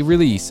after they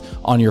release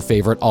on your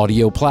favorite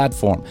audio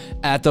platform.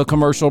 At The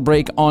Commercial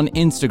Break on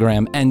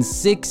Instagram and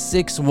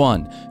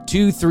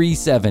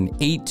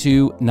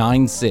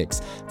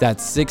 661-237-8296.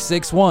 That's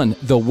 661,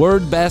 the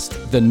word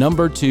best, the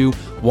number 2,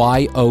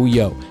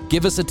 YOYO.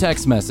 Give us a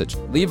text message.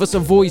 Leave us a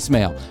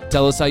voicemail.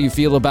 Tell us how you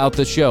feel about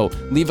the show.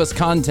 Leave us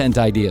content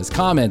ideas,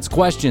 comments,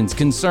 questions,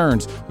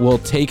 concerns. We'll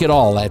take it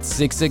all at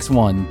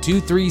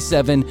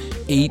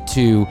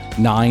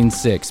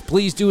 661-237-8296.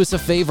 Please do us a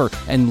favor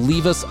and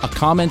leave us a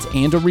comment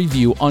and a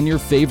review on your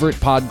favorite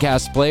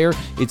podcast player.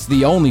 It's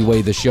the only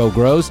way the show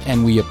grows,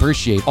 and we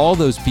appreciate all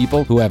those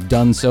people who have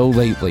done so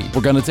lately.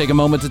 We're going to take a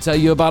moment to tell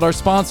you about our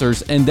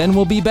sponsors, and then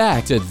we'll be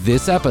back to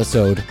this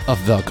episode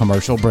of The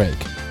Commercial Break.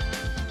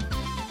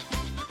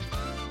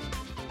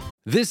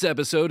 This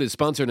episode is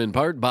sponsored in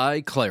part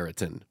by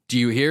Claritin. Do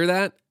you hear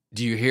that?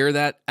 Do you hear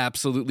that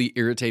absolutely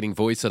irritating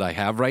voice that I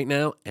have right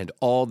now and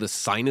all the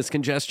sinus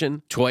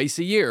congestion? Twice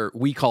a year,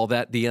 we call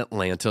that the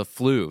Atlanta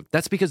flu.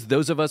 That's because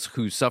those of us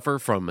who suffer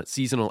from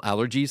seasonal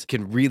allergies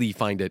can really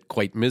find it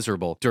quite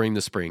miserable during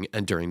the spring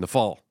and during the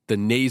fall. The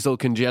nasal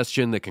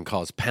congestion that can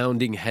cause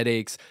pounding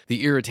headaches,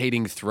 the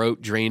irritating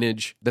throat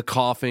drainage, the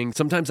coughing.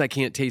 Sometimes I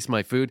can't taste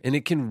my food, and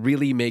it can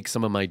really make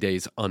some of my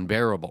days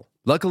unbearable.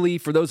 Luckily,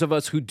 for those of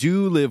us who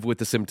do live with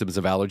the symptoms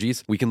of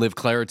allergies, we can live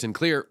Claritin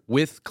Clear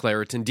with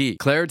Claritin D.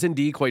 Claritin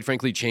D, quite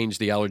frankly, changed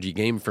the allergy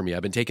game for me.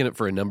 I've been taking it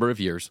for a number of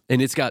years,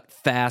 and it's got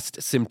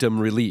fast symptom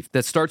relief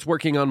that starts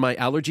working on my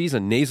allergies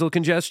and nasal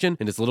congestion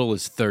in as little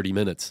as 30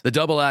 minutes. The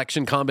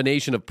double-action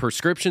combination of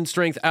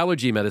prescription-strength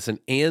allergy medicine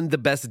and the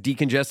best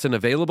decongestant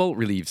available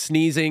relieves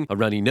sneezing, a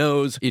runny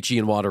nose, itchy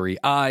and watery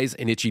eyes,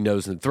 an itchy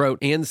nose and throat,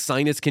 and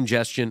sinus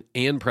congestion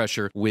and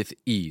pressure with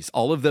ease.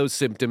 All of those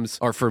symptoms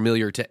are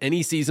familiar to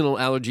any seasonal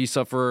allergy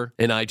sufferer,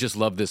 and I just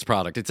love this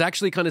product. It's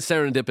actually kind of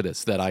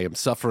serendipitous that I am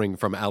suffering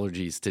from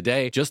allergies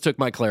today. Just took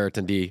my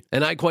Claritin D,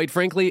 and I quite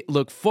frankly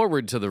look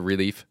forward to the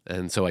relief,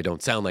 and so I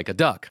don't sound like a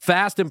duck.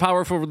 Fast and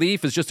powerful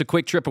relief is just a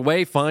quick trip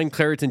away. Find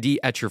Claritin D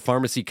at your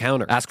pharmacy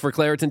counter. Ask for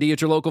Claritin D at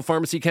your local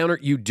pharmacy counter.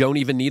 You don't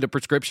even need a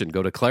prescription.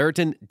 Go to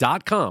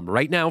Claritin.com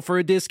right now for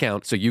a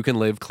discount so you can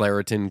live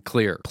Claritin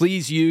Clear.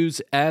 Please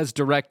use as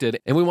directed,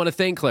 and we want to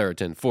thank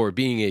Claritin for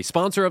being a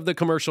sponsor of The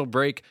Commercial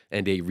Break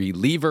and a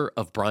reliever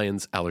of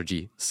Brian's allergy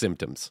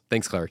symptoms.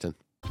 Thanks, Claritin.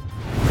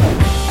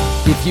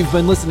 If you've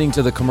been listening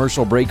to The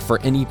Commercial Break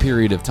for any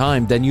period of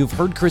time, then you've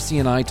heard Chrissy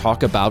and I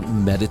talk about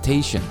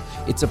meditation.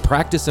 It's a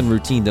practice and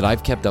routine that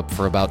I've kept up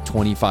for about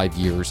 25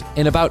 years.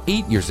 And about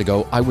 8 years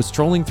ago, I was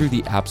trolling through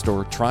the App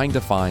Store trying to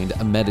find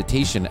a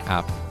meditation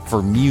app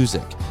for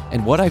music.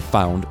 And what I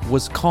found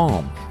was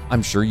Calm.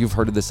 I'm sure you've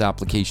heard of this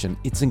application.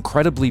 It's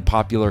incredibly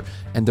popular,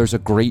 and there's a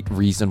great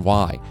reason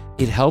why.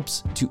 It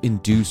helps to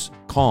induce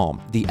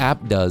calm. The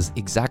app does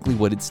exactly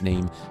what its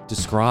name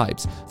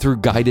describes. Through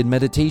guided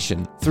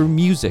meditation, through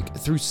music,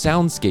 through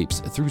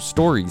soundscapes, through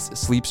stories,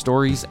 sleep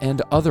stories,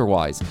 and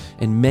otherwise,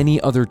 and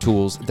many other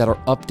tools that are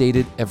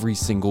updated every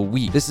single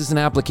week. This is an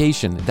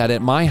application that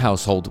at my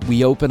household,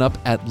 we open up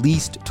at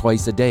least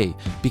twice a day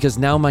because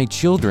now my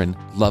children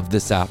love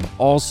this app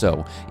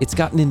also. It's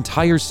got an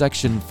entire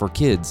section for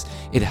kids.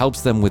 It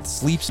helps them with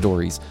sleep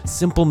stories,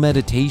 simple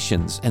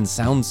meditations, and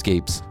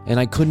soundscapes. And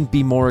I couldn't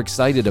be more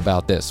excited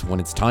about this. When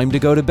it's time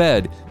to go to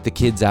bed, the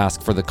kids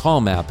ask for the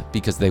Calm app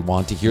because they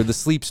want to hear the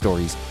sleep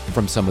stories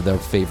from some of their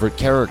favorite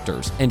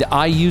characters. And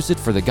I use it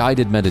for the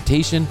guided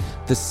meditation,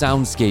 the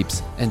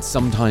soundscapes, and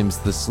sometimes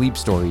the sleep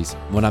stories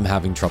when I'm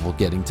having trouble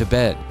getting to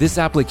bed. This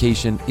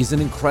application is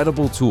an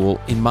incredible tool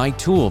in my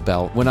tool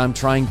belt when I'm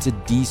trying to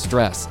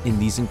de-stress in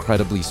these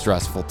incredibly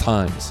stressful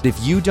times.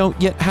 If you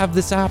don't yet have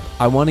this app,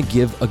 I want to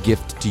give a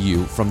gift to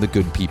you from the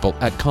good people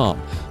at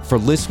Calm. For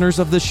listeners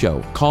of the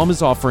show, Calm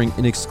is offering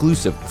an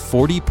exclusive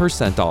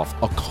 40% off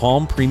a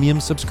Calm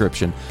premium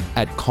subscription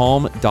at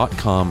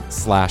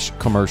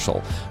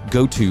calm.com/commercial.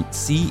 Go to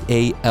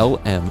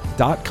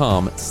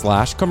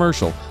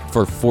calm.com/commercial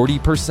for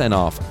 40%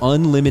 off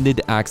unlimited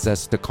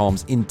access to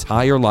Calm's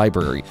entire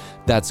library.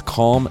 That's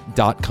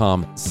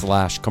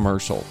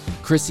calm.com/commercial.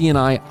 Chrissy and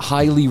I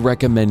highly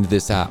recommend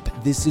this app.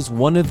 This is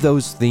one of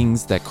those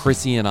things that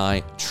Chrissy and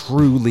I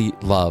truly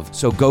love.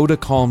 So go to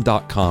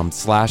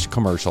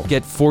calm.com/commercial.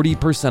 Get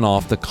 40%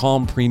 off the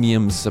Calm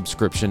Premium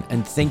subscription.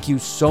 And thank you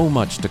so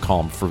much to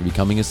Calm for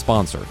becoming a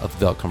sponsor of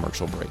The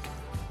Commercial Break.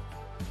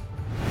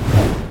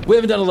 We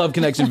haven't done a Love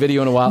Connection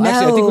video in a while.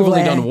 Actually, I think we've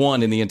only done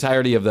one in the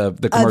entirety of the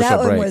commercial break. That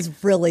one was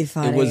really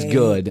funny. It was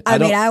good.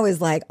 I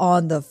was like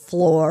on the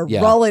floor,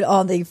 rolling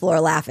on the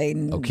floor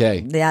laughing.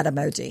 Okay. That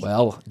emoji.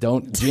 Well,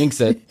 don't jinx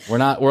it.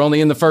 We're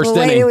only in the first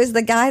inning. It was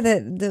the guy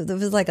that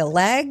was like a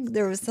leg.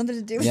 There was something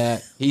to do with Yeah,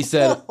 he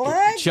said,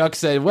 Chuck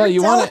said, well, I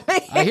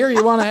hear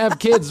you want to have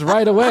kids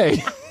right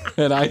away.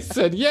 And I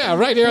said, yeah,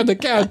 right here on the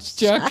couch,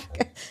 Chuck.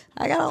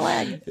 I got a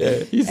leg.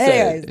 Yeah, he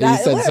said,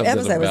 what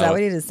episode was that?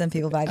 We need to send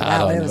people back to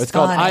that one. It was It's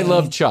called I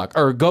Love Chuck,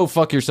 or Go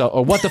Fuck Yourself,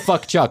 or What the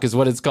Fuck Chuck is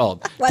what it's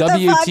called.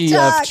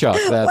 WTF Chuck.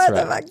 That's right. What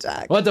the fuck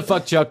Chuck? What the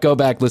fuck Chuck? Go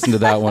back, listen to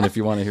that one if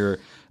you want to hear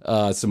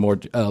some more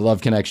Love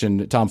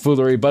Connection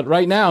tomfoolery. But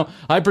right now,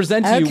 I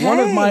present to you one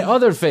of my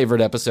other favorite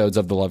episodes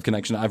of the Love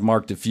Connection. I've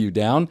marked a few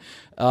down.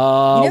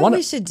 What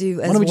we should do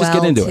as well just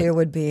get into too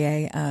would be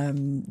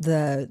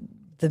the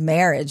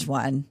marriage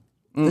one,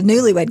 the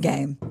newlywed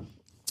game.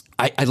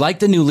 I like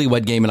the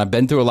newlywed game, and I've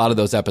been through a lot of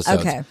those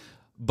episodes. Okay.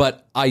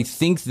 But I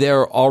think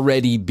they're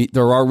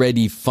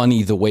already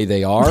funny the way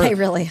they are. They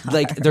really are.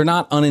 Like, they're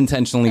not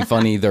unintentionally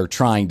funny. They're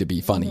trying to be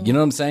funny. You know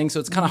what I'm saying?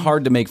 So it's kind of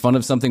hard to make fun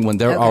of something when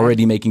they're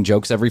already making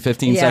jokes every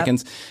 15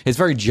 seconds. It's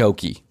very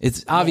jokey.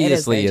 It's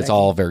obviously it's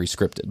all very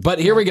scripted. But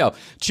here we go.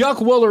 Chuck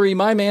Woolery,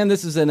 my man.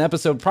 This is an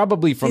episode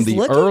probably from the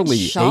early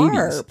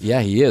 80s.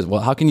 Yeah, he is.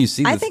 Well, how can you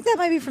see this? I think that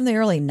might be from the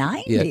early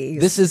 90s. Yeah.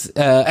 This is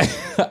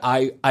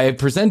I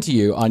present to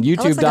you on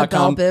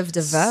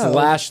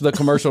YouTube.com/the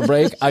commercial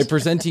break. I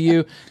present to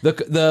you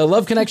the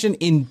Love Connection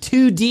in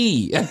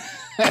 2D.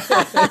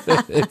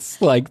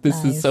 It's like,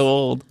 this is so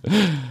old.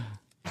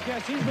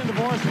 Yes, he's been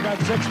divorced for about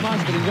 6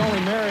 months, but he's only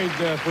married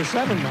for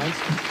 7 months.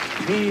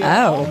 He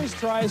always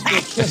tries for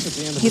a kiss at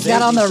the end of the day. He's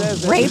got on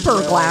the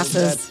raper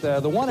glasses.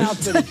 The one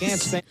outfit he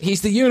can't stand. He's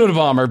the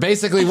Unabomber,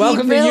 basically.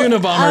 Welcome to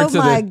Unabomber. Oh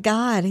my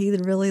God, he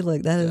really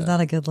looked. That is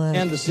not a good look.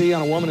 And to see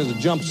on a woman is a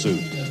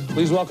jumpsuit.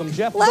 Please welcome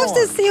Jeff. Loves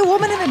to see a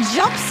woman in a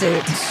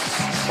jumpsuit.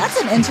 That's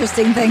an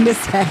interesting thing to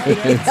say.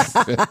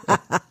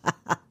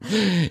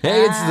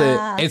 Hey,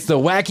 it's the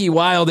wacky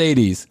wild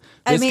 80s.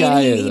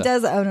 He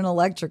does own an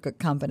electric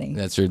company.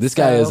 That's true. This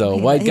guy is a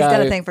white guy. He's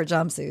got a thing for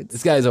jumpsuits.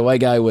 This guy is a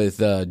white guy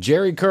with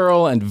jerry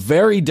curl and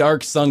very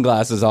dark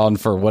sunglasses on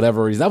for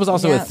whatever reason. That was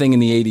also a thing in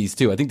the 80s,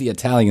 too. I think the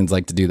Italians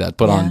like to do that,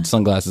 put on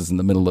sunglasses in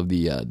the middle of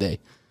the day.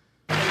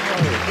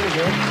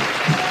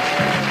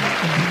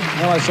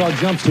 Well, I saw a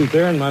jumpsuit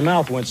there and my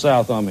mouth went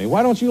south on me.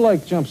 Why don't you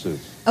like jumpsuits?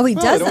 Oh, he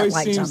doesn't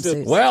like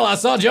jumpsuits. Well, I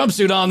saw a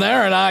jumpsuit on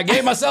there and I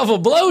gave myself a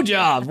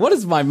blowjob. What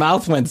does my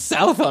mouth went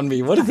south on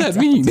me? What does that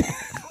mean?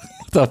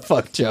 What the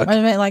fuck, Chuck? What do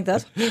you mean like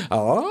this?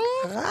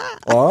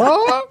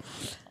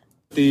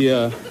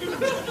 The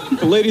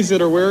ladies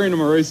that are wearing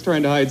them are always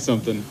trying to hide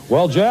something.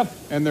 Well, Jeff?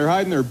 And they're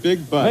hiding their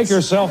big butts. Make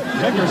yourself.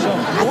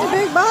 That's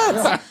big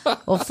butts.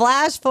 Well,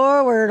 flash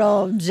forward,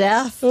 old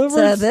Jeff,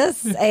 to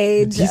this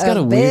age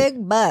of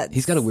big butts.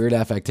 He's got a weird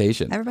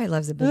affectation. Everybody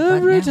loves a big butt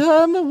Every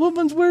time a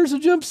woman wears a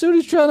jumpsuit,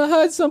 he's trying to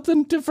hide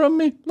something from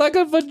me, like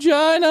a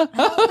vagina. I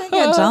don't think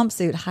a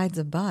jumpsuit hides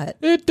a butt.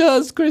 It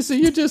does, Chrissy.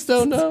 You just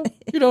don't know.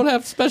 You don't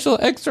have special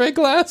X-ray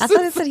glasses. I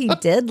thought it said he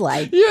did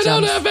like You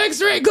don't have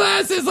X-ray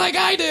glasses like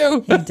I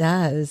do. He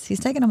does. He's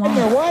taking them off.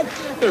 They're what?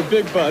 They're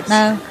big butts.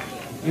 No.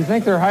 You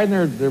think they're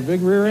hiding their big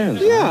rear ends?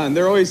 Yeah, and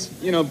they're always,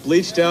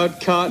 bleached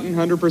out cotton,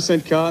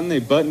 100% cotton. They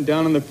button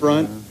down in the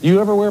front. Do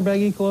you ever wear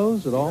baggy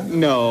clothes at all?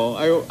 No,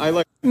 I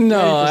like... No,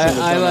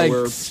 I like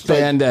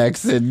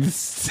spandex and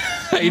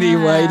tidy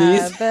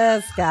whities.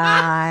 This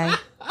guy.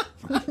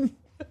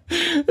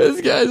 This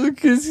guy's,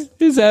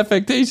 his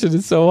affectation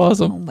is so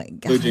awesome. Oh my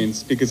God. Blue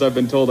jeans, because I've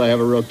been told I have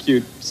a real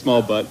cute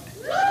small butt.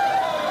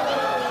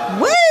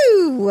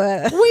 Woo!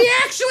 We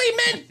actually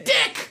meant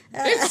dick.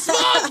 It's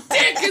small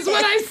dick is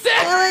what I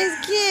said. Well,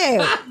 it's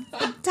cute.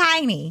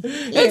 Tiny.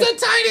 It's a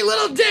tiny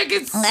little dick.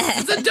 It's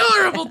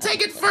adorable.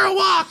 Take it for a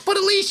walk. Put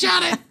a leash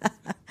on it.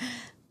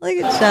 Look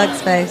at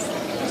Chuck's face.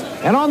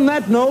 And on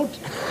that note,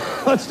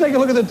 let's take a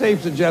look at the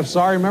tapes that Jeff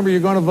saw. Remember, you're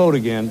going to vote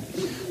again.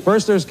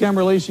 First, there's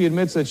Kimberly. She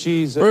admits that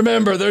she's...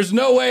 Remember, there's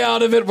no way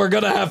out of it. We're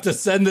going to have to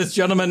send this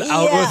gentleman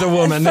out with a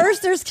woman.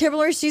 First, there's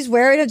Kimberly. She's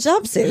wearing a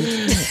jumpsuit.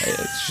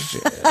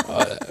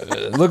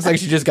 looks like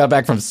she just got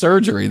back from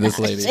surgery, this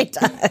lady. She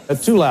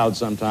does. Too loud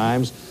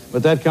sometimes,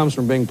 but that comes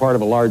from being part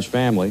of a large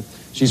family.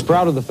 She's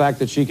proud of the fact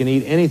that she can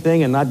eat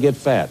anything and not get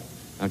fat.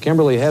 Now,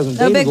 Kimberly hasn't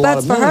dated a lot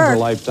of men in her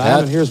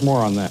lifetime, and here's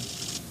more on that.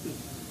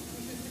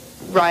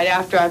 Right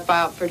after I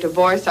filed for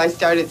divorce, I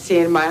started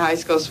seeing my high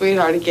school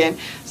sweetheart again.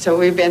 So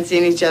we've been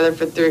seeing each other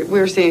we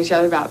were seeing each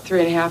other about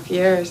 3.5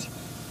 years.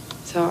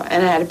 So,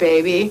 and I had a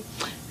baby.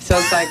 So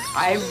it's like,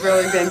 I've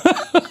really been.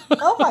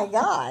 Oh my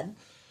God.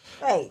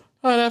 Wait.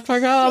 Right after I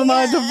got out of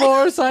my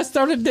divorce, I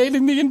started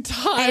dating the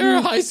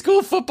entire high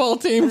school football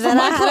team from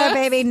my class. Then I had a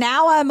baby.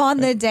 Now I'm on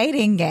the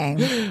dating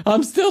game.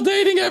 I'm still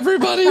dating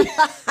everybody.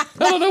 I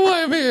don't know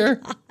why I'm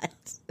here.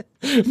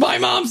 My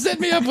mom set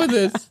me up with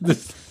this.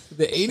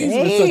 The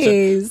 80s was such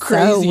a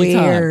crazy so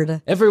weird.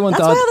 time. Everyone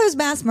That's thought why all those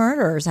mass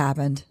murderers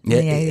happened in the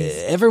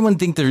 80s. Everyone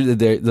think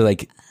they're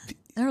like.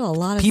 There are a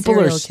lot of people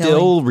are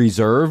still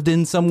reserved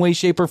in some way,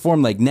 shape, or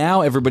form. Like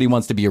now, everybody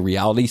wants to be a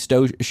reality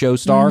show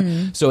star.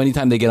 Mm-hmm. So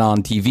anytime they get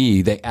on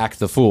TV, they act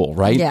the fool,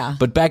 right? Yeah.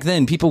 But back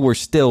then, people were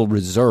still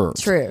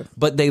reserved. True.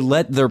 But they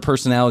let their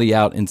personality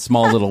out in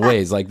small little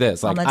ways, like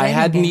this. Like I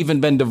hadn't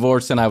even been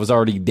divorced, and I was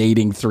already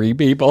dating 3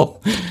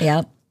 people.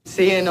 Yep.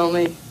 Seeing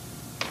only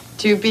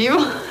 2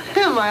 people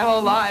my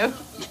whole life.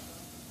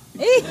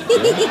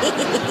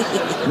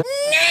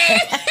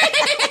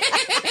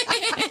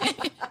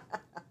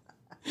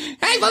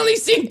 I've only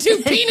seen 2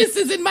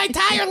 penises in my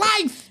entire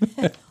life.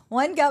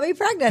 One got me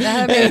pregnant. I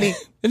had a baby.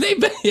 They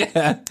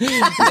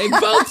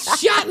both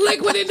shot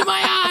liquid into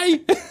my eye.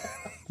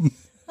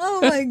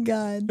 Oh my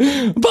God.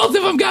 Both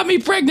of them got me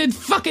pregnant,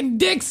 fucking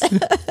dicks.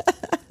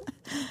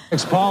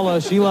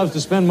 Paula, she loves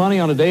to spend money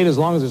on a date as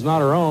long as it's not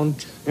her own.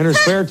 In her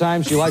spare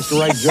time, she likes to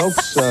write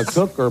jokes,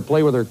 cook, or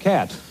play with her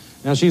cat.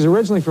 Now, she's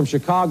originally from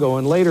Chicago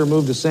and later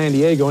moved to San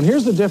Diego. And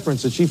here's the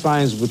difference that she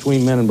finds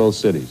between men in both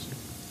cities.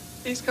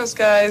 East Coast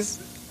guys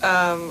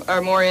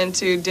are more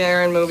into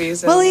dinner and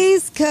movies. Well,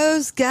 East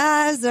Coast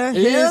guys are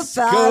East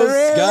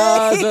Coast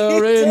guys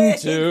are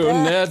into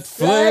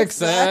Netflix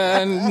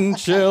and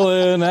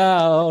chilling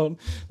out.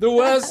 The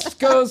West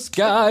Coast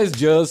guys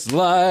just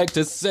like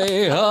to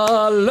say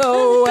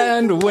hello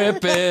and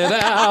whip it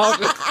out.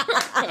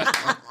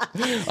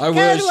 I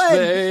wish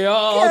they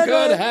all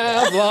could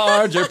have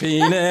larger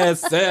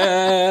penises.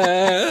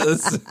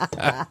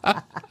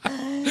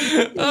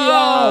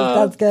 Yeah,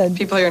 that's good.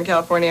 People here in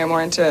California are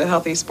more into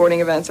healthy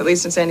sporting events, at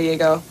least in San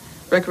Diego.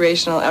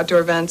 Recreational outdoor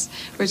events,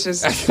 which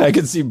is... I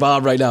can see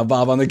Bob right now.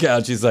 Bob on the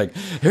couch. He's like,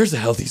 here's a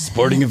healthy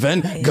sporting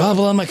event.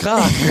 Gobble on my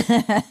cock.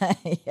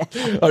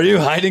 Yeah. Are you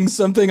hiding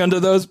something under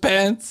those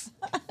pants?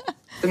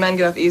 The men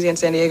get off easy in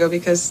San Diego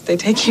because they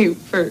take you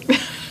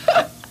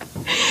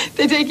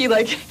they take you,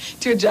 like,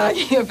 to a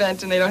jogging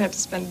event and they don't have to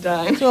spend a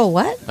dime. To a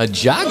what? A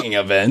jogging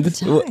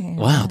event?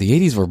 Wow, the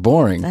 80s were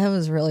boring. That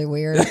was really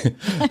weird.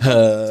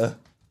 Hey,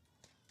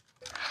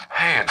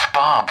 it's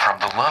Bob from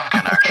the Love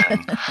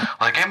Connection.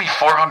 They gave me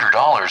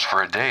 $400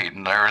 for a date,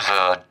 and there's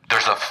a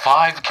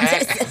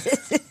 5K.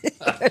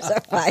 There's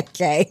a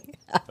 5K.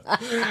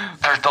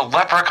 There's the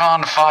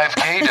Leprechaun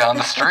 5K down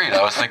the street.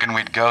 I was thinking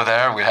we'd go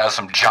there, we'd have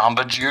some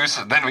Jamba Juice,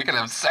 and then we could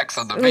have sex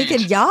on the beach. We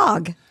could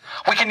yog.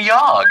 We can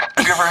yog.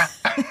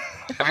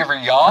 Have you ever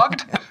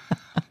yogged?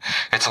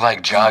 It's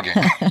like jogging,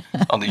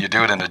 only you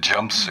do it in a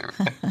jumpsuit.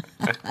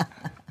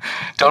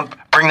 Don't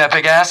bring that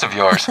big ass of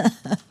yours.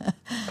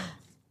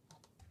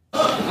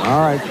 All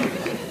right.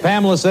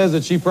 Pamela says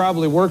that she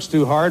probably works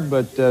too hard,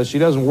 but she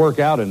doesn't work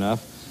out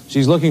enough.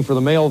 She's looking for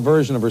the male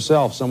version of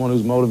herself, someone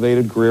who's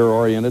motivated,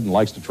 career-oriented, and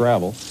likes to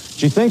travel.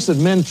 She thinks that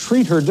men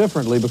treat her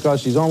differently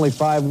because she's only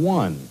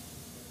 5'1".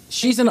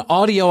 She's an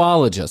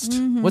audiologist.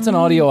 Mm-hmm. What's an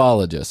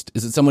audiologist?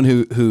 Is it someone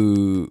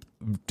who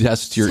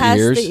tests your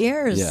ears? Tests the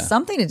ears. Yeah.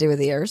 Something to do with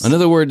the ears. In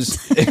other words,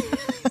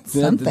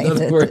 something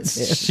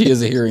she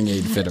is a hearing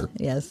aid fitter.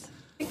 Yes. I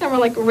think they were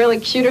like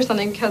really cute or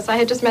something because I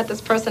had just met this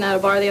person at a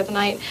bar the other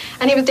night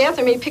and he was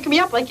dancing with me, picking me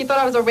up like he thought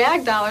I was a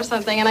rag doll or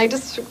something, and it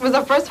was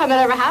the first time that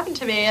ever happened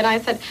to me, and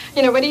I said,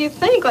 what do you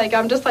think? Like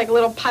I'm just like a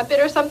little puppet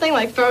or something,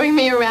 like throwing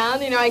me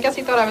around, I guess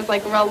he thought I was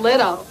like real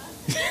little.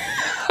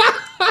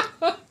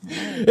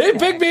 He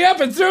picked me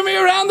up and threw me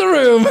around the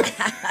room.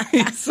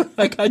 He's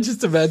like, I'm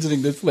just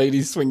imagining this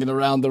lady swinging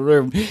around the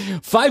room.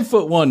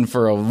 5'1"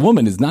 for a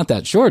woman is not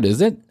that short,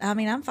 is it? I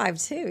mean, I'm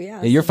 5'2",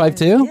 yeah. You're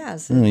 5'2"? Yeah,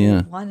 so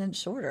 1 inch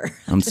shorter.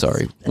 I'm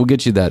sorry. We'll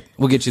get you that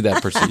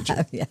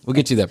procedure. Yeah. We'll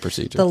get you that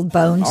procedure. The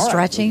bone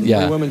stretching?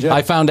 Yeah.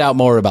 I found out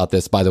more about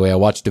this, by the way. I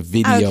watched a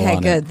video on it. Okay,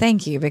 good.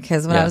 Thank you.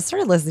 Because when I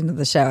started listening to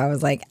the show, I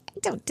was like,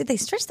 did they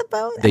stretch the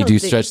bone? They do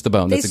stretch the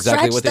bone. That's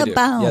exactly what they do.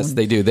 Bone. Yes,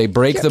 they do. They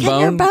break the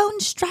bone. Can your bone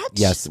stretch?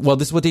 Yes. Well,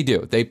 this is what they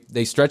do.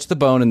 They stretch the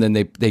bone and then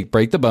they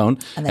break the bone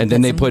and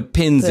then they put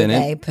pins in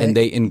it and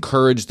they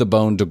encourage the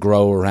bone to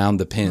grow around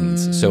the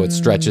pins so it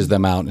stretches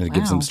them out and it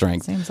gives them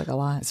strength. Seems like a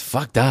lot. It's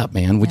fucked up,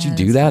 man. Would you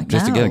do that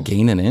just to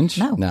gain an inch?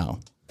 No.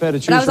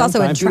 But I was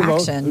also in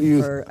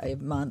traction for a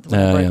month when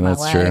I broke my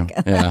leg.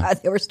 True. Yeah.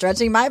 They were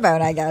stretching my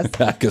bone, I guess.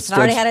 I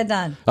already had it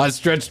done. I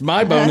stretched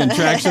my bone in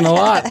traction a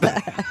lot.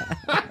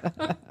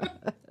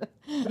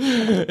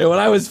 And when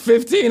I was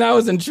 15, I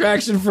was in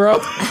traction for a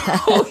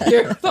whole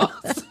year.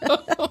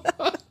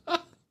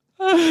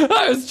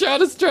 I was trying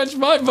to stretch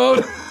my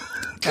boat.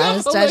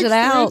 Trying to stretch it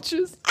out.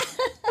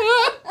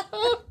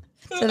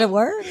 Did it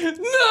work?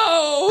 No.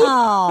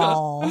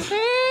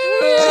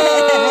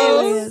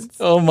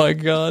 Oh my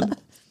God. I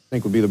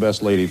think would be the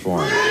best lady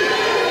for him.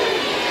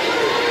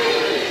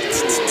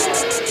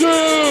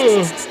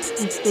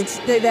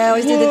 They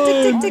always do the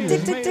tick, tick,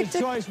 tick, tick, tick,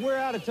 tick. Choice. We're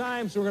out of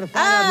time, so we're going to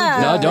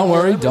find out. No, don't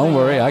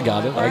worry. I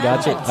got it. I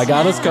got you. I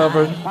got us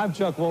covered. I'm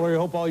Chuck Woolery.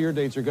 Hope all your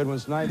dates are good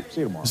ones tonight.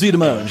 See you tomorrow. See you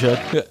tomorrow,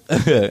 Chuck.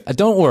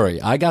 Don't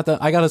worry. I got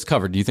us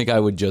covered. Do you think I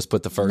would just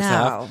put the first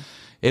half?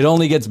 It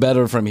only gets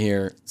better from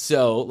here.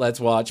 So let's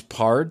watch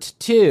part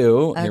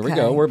 2. Here we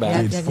go. We're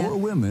back. It's 4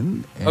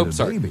 women and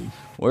a baby.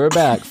 We're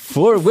back.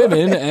 4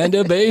 women and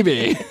a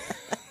baby.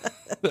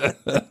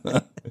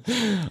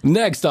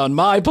 Next on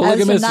My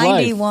Polygamous Life.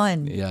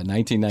 91. Yeah,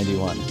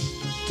 1991.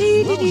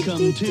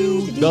 Welcome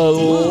to The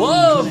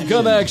Love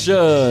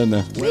Connection.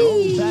 Where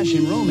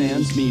old-fashioned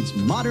romance meets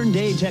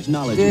modern-day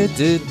technology.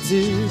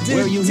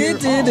 Where you hear all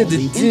the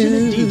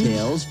intimate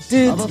details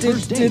of a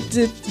first date.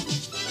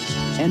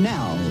 And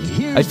now,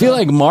 here's I feel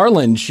like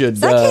Marlon should... Is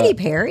that Katy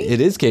Perry?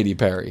 It is Katy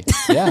Perry.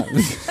 Yeah.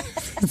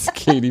 It's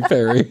Katy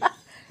Perry.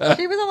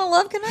 She was on the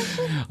Love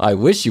Connection? I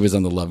wish she was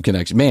on the Love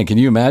Connection. Man, can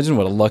you imagine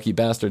what a lucky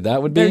bastard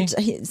that would be?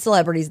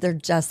 Celebrities, they're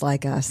just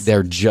like us.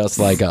 They're just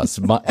like us.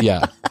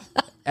 Yeah.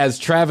 As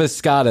Travis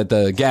Scott at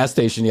the gas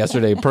station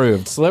yesterday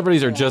proved,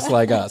 celebrities are just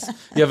like us.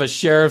 You have a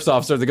sheriff's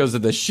officer that goes to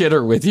the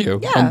shitter with you.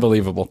 Yeah,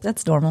 unbelievable.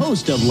 That's normal.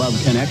 Host of Love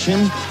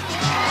Connection,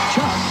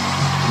 Chuck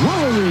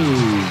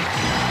Woolery.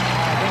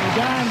 Thank you,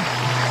 John.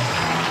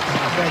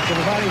 Thanks,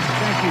 everybody.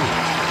 Thank you.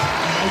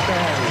 Nice to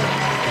have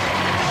you.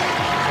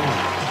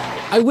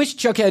 I wish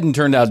Chuck hadn't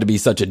turned out to be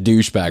such a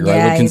douchebag, or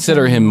Yeah, I would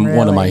consider him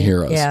one of my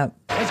heroes. Yeah.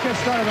 Let's get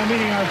started by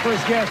meeting our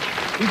first guest.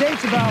 He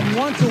dates about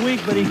once a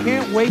week, but he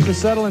can't wait to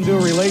settle into a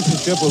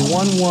relationship with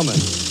one woman.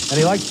 And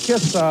he likes to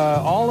kiss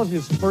all of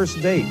his first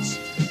dates.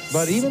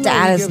 But even though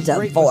he gives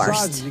great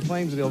massages, he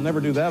claims that he'll never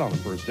do that on a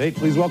first date.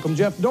 Please welcome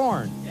Jeff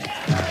Dorn.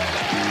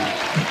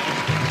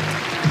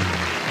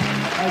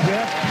 Hi,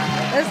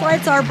 Jeff. Those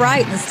lights are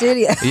bright in the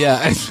studio.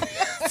 Yeah.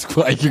 That's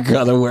why you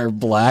gotta wear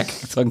black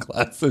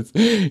sunglasses.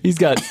 He's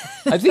got,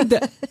 I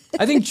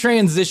think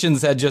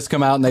Transitions had just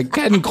come out and they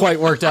hadn't quite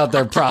worked out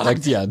their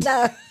product yet.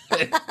 No.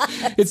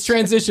 It's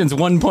Transitions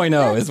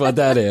 1.0 is what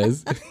that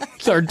is.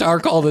 They're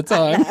dark all the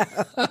time.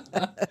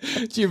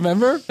 Do you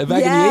remember? Back in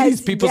the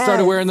 80s, people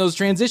started wearing those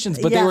Transitions,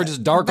 but they were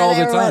just dark all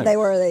the time.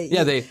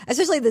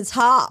 Especially the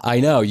top.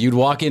 I know. You'd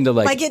walk into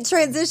like it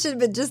transitioned,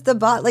 but just the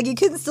bottom. Like you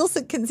couldn't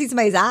see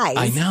somebody's eyes.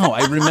 I know.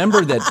 I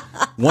remember that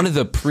one of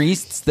the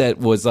priests that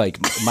was like,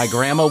 my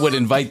grandma would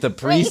invite the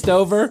priest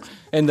over,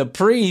 and the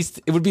priest,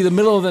 it would be the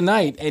middle of the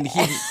night, and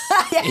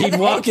he'd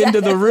walk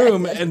into the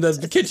room, and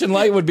the kitchen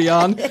light would be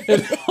on,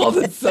 and all of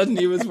a sudden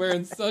he was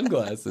wearing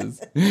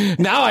sunglasses.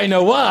 Now I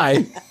know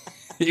why.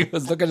 He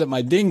was looking at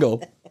my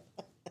dingle.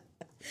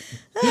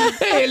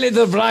 Hey,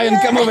 little Brian,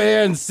 come over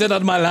here and sit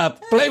on my lap.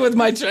 Play with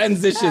my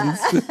transitions.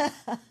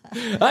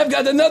 I've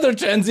got another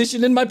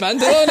transition in my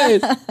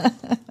pantalones.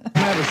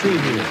 Have a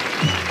seat here.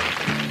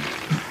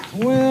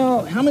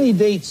 Well, how many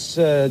dates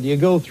do you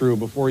go through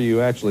before you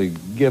actually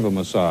give a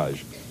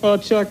massage? Well,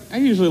 Chuck, I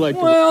usually like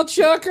to... Well,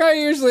 Chuck, I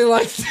usually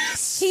like to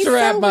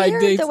strap my dates.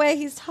 He's so weird the way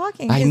he's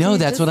talking. I know,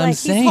 that's what I'm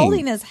saying. He's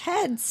holding his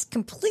head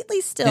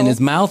completely still. And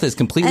his mouth is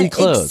completely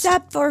closed.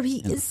 Except for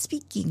he is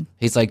speaking.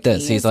 He's like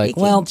this. He's like,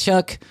 speaking. Well,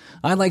 Chuck,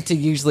 I like to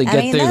usually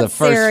get through the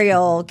first...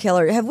 serial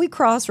killer. Have we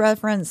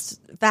cross-referenced,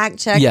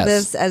 fact-checked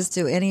this as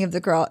to any of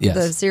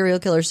the serial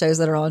killer shows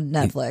that are on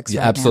Netflix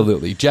right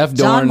absolutely. now? Jeff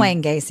Dorn. John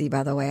Wayne Gacy,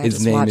 by the way. I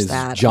just watched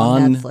that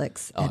on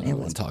Netflix. Oh, I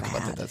won't talk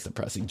about that. That's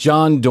depressing.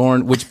 John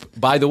Dorn, which,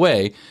 by the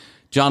way...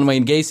 John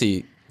Wayne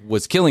Gacy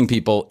was killing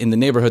people in the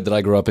neighborhood that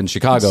I grew up in,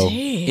 Chicago,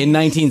 in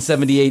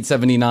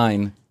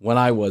 1978-79 when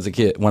I was a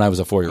kid, when I was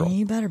a 4-year-old.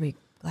 You better be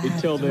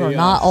glad you're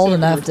not old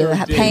enough to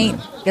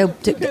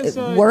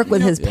work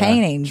with his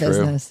painting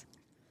business.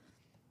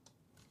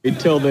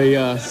 Until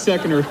the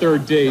second or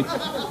third date.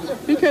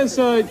 Because,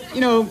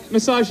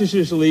 massages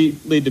usually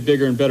lead to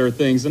bigger and better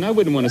things, and I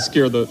wouldn't want to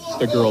scare the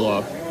girl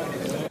off.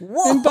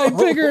 Whoa. And by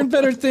bigger and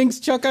better things,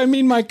 Chuck, I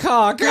mean my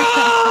cock. Somebody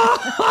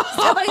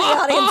in the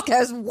audience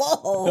goes,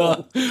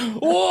 whoa.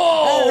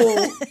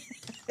 Whoa.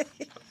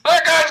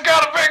 That guy's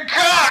got a big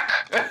cock.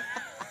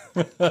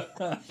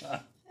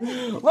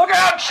 Look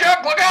out,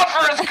 Chuck. Look out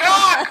for his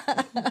cock.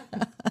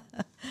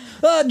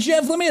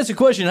 Jeff, let me ask you a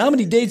question. How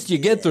many dates do you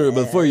get through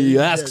before you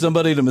ask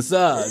somebody to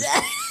massage?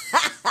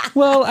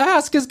 Well,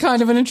 ask is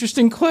kind of an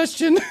interesting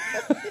question.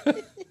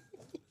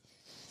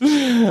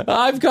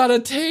 I've got a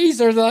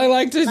taser that I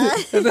like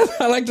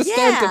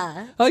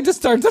to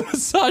start the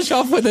massage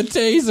off with a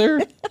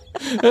taser.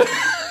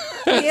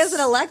 He is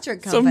an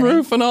electric company. Some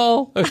roof and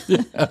all.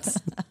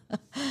 Yes.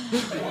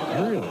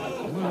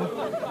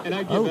 And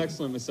I give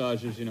excellent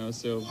massages,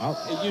 so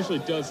it usually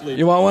does lead.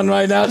 You want one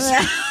right now?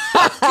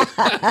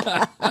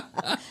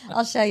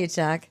 I'll show you,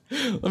 Chuck.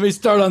 Let me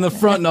start on the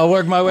front and I'll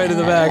work my way to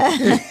the back.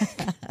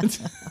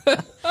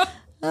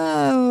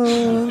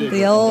 Oh,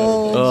 the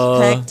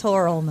old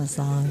pectoral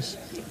massage.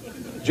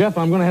 Jeff,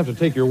 I'm going to have to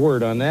take your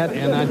word on that.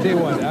 And I tell you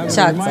what, I'm going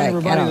to remind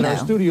everybody that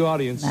our studio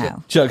audience...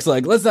 No. Chuck's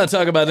like, let's not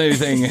talk about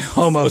anything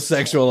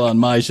homosexual on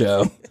my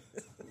show.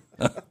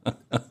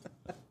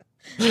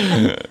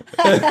 Yeah,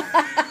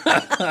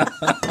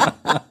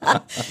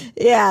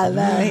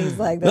 no, he's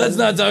like... Let's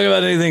not talk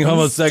about anything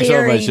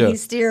homosexual on my show.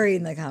 He's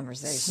steering the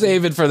conversation.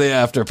 Save it for the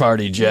after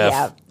party,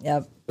 Jeff.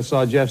 Yep. I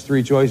saw Jeff's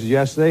 3 choices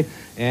yesterday,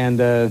 and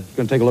going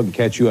to take a look and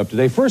catch you up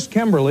today. First,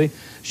 Kimberly.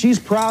 She's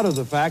proud of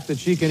the fact that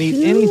she can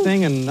eat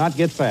anything and not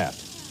get fat.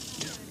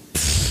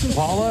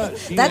 Paula,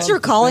 that's your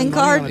calling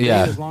card?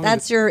 Yeah.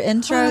 That's your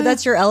intro?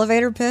 That's your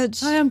elevator pitch?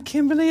 Hi, I'm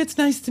Kimberly. It's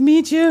nice to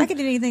meet you. I can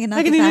do anything and not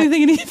I can get eat fat.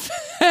 anything and eat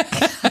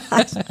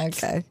fat.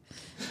 Okay.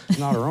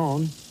 Not her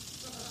own.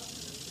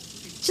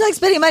 She likes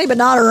spending money, but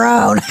not her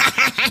own.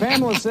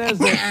 Pamela says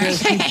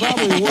that she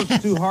probably works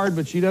too hard,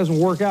 but she doesn't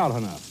work out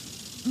enough.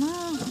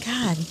 Oh,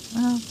 God.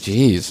 Well,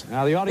 Jeez.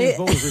 Now, the audience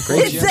vote is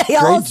Great, recorded.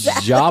 great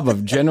job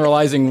of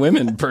generalizing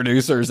women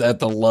producers at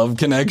the Love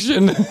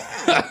Connection.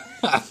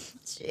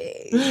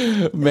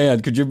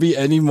 Man, could you be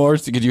any more?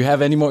 Could you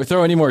have any more?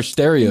 Throw any more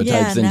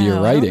stereotypes into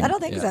your writing? I don't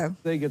think so.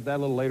 They get that a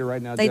little later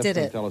right now. They Jeff, did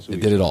it. Tell us who They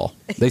you did it are. all.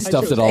 They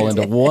stuffed it all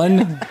into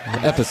one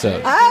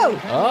episode.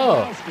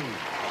 Oh.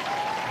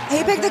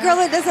 He picked the girl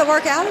that doesn't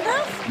work out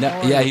enough?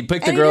 No, yeah, he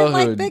picked the And girl he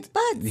didn't who. like big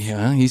butts.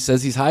 Yeah, he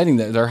says he's hiding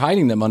them. They're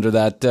hiding them under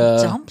that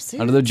Jumpsuits?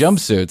 under the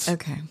jumpsuits.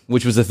 Okay.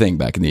 Which was a thing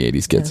back in the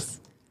 80s, kids.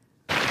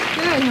 Good,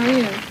 how are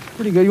you?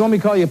 Pretty good. You want me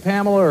to call you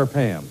Pamela or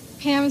Pam?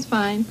 Pam's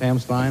fine.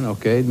 Pam's fine.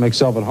 Okay. Make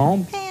yourself at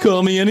home.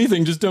 Call me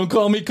anything, just don't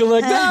call me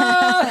collect.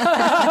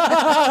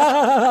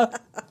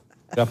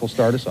 Jeff will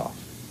start us off.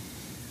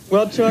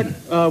 Well, Chuck,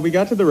 we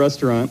got to the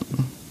restaurant,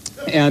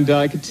 and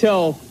I could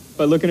tell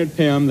by looking at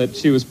Pam that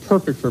she was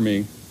perfect for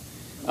me.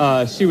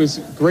 She was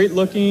great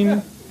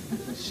looking.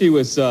 She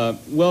was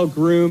well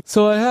groomed.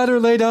 So I had her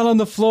lay down on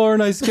the floor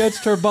and I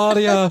sketched her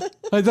body. I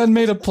then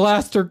made a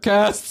plaster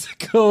cast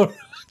to go around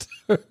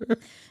her.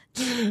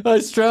 I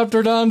strapped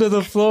her down to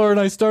the floor and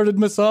I started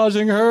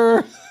massaging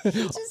her.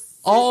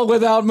 All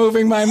without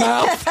moving my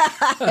mouth.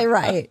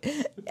 Right.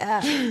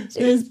 Yeah.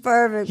 She was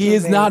perfect. He for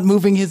is me. not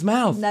moving his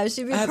mouth. No,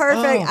 she'd be at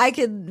perfect. all. I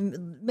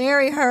could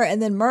marry her and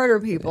then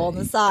murder people on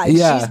the side.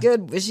 Yeah. She's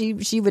good. But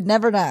she would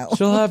never know.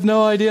 She'll have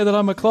no idea that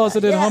I'm a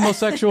closeted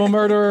homosexual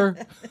murderer.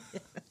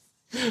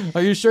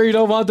 Are you sure you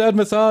don't want that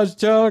massage,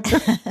 Chuck?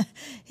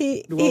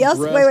 He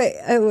also wait,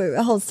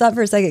 hold, stop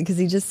for a second, because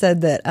he just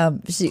said that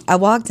I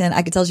walked in,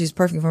 I could tell she was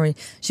perfect for me.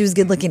 She was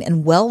good looking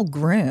and well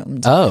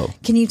groomed. Oh.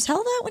 Can you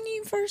tell that when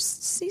you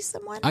first see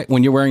someone?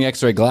 When you're wearing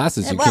X-ray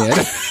glasses, you Well- can.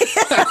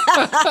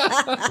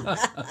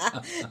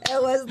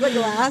 It was the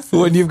glasses.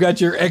 When you've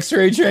got your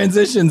X-ray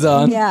transitions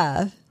on.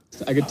 Yeah.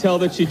 I could tell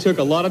that she took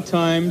a lot of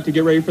time to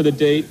get ready for the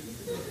date.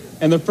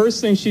 And the first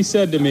thing she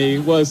said to me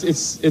was,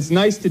 it's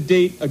nice to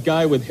date a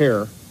guy with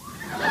hair.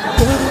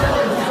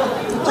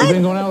 You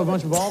been going out with a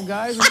bunch of bald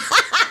guys?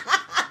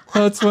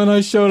 That's when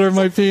I showed her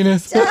my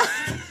penis. Chuck,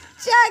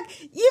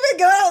 you've been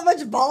going out with a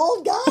bunch of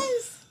bald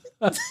guys?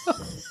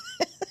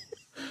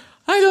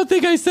 I don't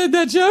think I said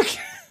that, Chuck.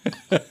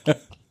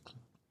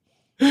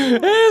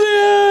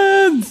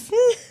 Aliens!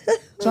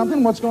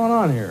 Something? What's going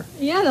on here?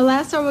 Yeah, the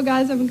last several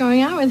guys I've been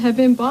going out with have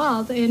been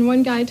bald, and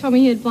one guy told me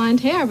he had blonde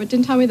hair, but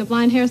didn't tell me the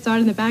blonde hair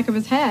started in the back of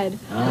his head.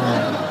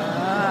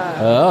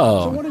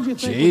 Oh, So what did you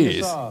think when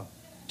you saw?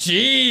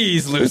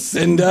 Jeez,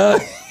 Lucinda.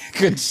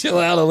 Could chill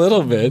out a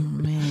little bit.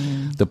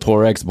 The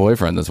poor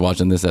ex-boyfriend that's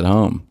watching this at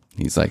home.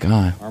 He's like,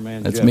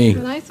 man that's Jeff. me.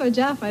 When I saw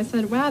Jeff, I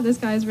said, wow, this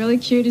guy's really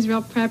cute. He's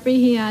real preppy.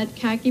 He had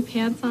khaki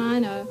pants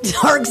on, a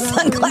dark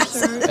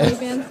sunglasses, shirt,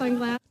 Ray-Ban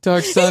sunglasses.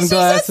 Dark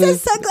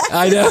sunglasses. sunglasses.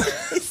 I know.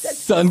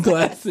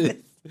 Sunglasses.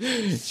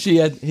 He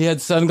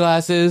had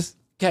sunglasses.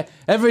 Okay.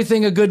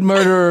 Everything a good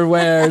murderer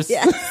wears.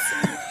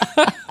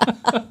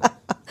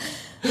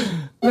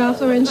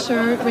 Ralph Lauren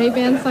shirt,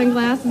 Ray-Ban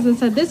sunglasses, and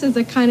said, this is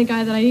the kind of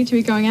guy that I need to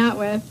be going out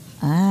with.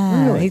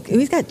 Ah,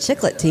 he's got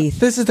chiclet teeth.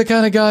 This is the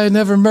kind of guy who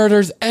never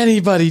murders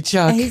anybody,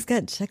 Chuck. He's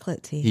got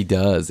chiclet teeth. He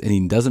does, and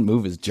he doesn't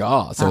move his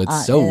jaw, so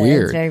it's so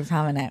weird. It's very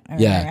prominent.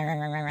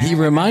 Yeah. He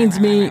reminds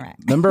me,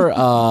 remember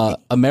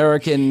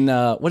American,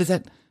 what is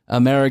that?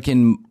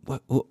 American,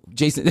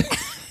 Jason.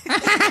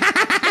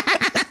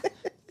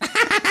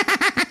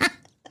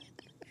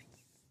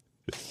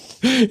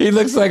 He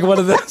looks like one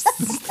of those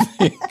things.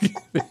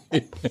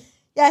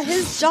 Yeah,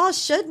 his jaw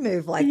should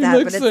move like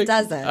that, but it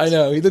doesn't. I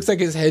know. He looks like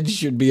his head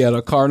should be at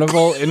a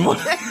carnival in one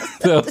of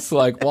those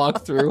like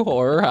walk through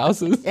horror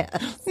houses. Yeah.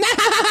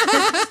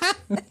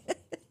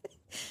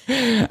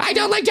 I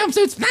don't like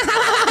jumpsuits.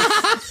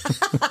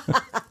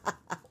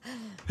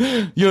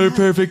 You're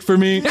perfect for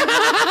me.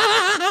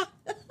 Not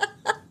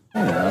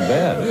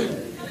bad.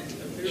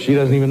 She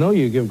doesn't even know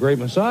you give great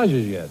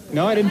massages yet.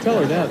 No, I didn't tell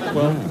her that.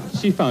 Well,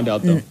 she found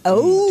out, though.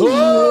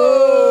 Oh,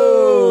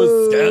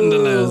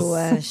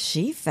 scandalous.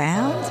 She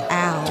found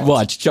out.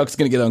 Watch, Chuck's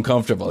going to get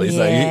uncomfortable. He's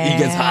like, he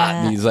gets hot,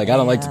 and he's like, I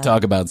don't like to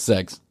talk about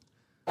sex.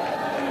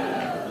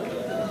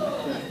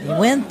 You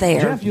went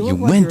there. Jeff, you look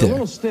like you're a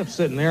little stiff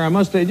sitting there. I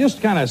must say,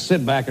 just kind of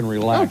sit back and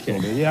relax.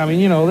 Okay. Yeah, I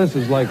mean, this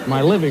is like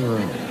my living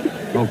room.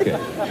 Okay.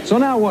 So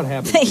now what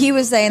happened? He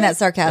was saying that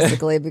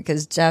sarcastically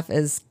because Jeff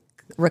is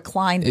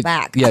reclined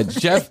back. Yeah,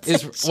 Jeff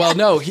is. Well,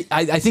 no,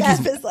 I think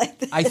he's.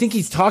 Like I think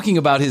he's talking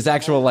about his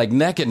actual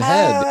neck and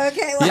head. Oh,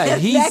 okay. Well, yeah,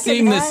 he's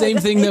seeing the same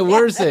thing that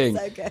we're seeing.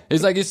 Okay.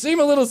 He's like, you seem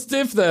a little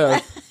stiff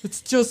there.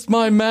 It's just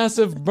my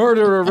massive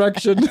murder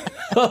erection.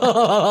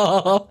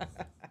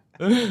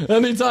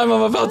 Anytime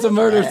I'm about to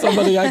murder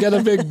somebody, I get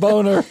a big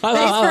boner.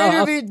 Thanks for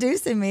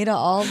introducing me to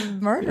all the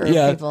murder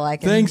people I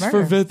can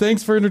murder.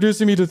 Thanks for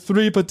introducing me to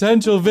 3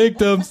 potential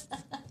victims.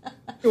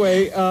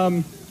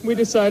 Anyway, we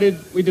decided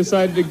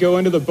to go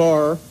into the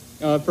bar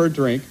for a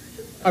drink.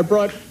 I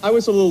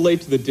was a little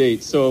late to the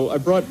date, so I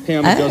brought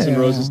Pam a dozen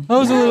roses. I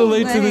was a little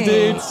late to the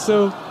date,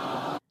 so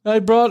I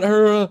brought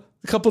her a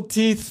couple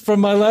teeth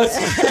from my last.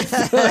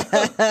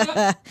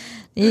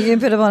 You can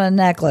put them on a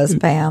necklace,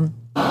 Pam.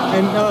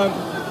 And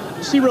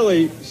she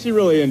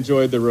really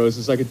enjoyed the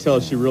roses. I could tell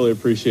she really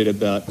appreciated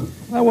that.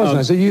 That was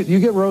nice. So you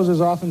get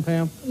roses often,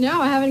 Pam?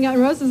 No, I haven't gotten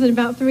roses in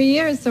about 3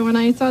 years. So when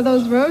I saw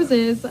those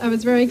roses, I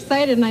was very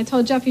excited, and I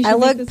told Jeff he should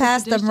make this looked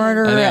past the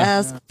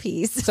murderer-esque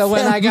piece. So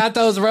when I got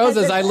those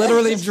roses, I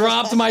literally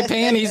dropped my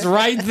panties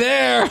right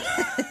there.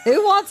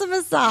 Who wants a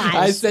massage?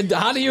 I said,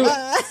 how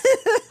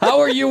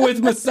are you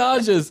with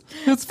massages?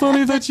 It's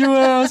funny that you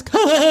ask.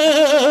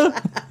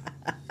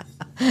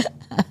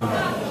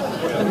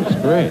 That's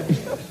great.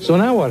 So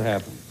now what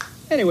happened?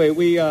 Anyway,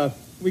 we got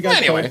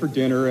called for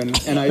dinner,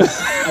 and I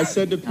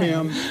said to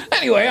Pam...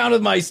 Anyway, on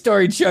with my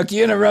story, Chuck.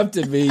 You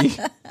interrupted me.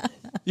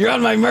 You're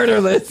on my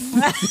murder list.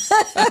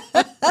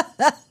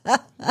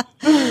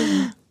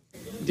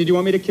 Did you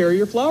want me to carry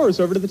your flowers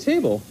over to the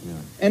table? Yeah.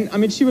 And, I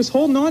mean, she was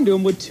holding on to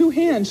them with 2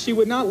 hands. She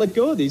would not let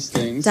go of these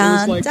things. Dun, it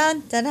was like,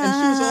 dun, dun, and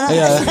she was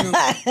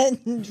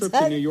also on a trip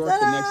to New York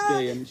the next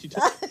day, and she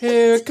took...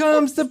 Here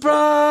comes the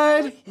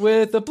bride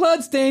with the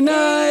bloodstained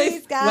knife.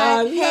 He's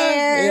got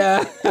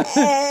hair,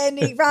 and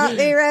he brought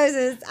me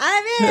roses.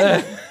 I'm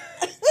in.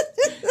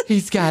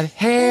 He's got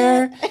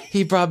hair.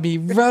 He brought me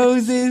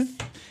roses.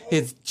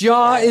 His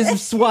jaw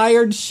is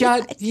wired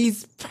shut.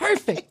 He's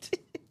perfect.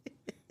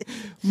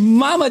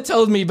 Mama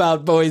told me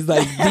about boys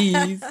like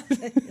these.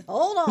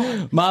 Hold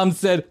on. Mom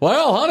said,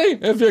 well, honey,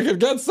 if you could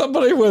get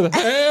somebody with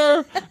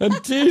hair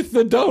and teeth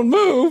that don't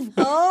move.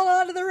 Hold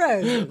on to the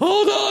roses.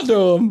 Hold on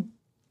to them.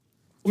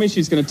 I mean,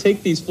 she's going to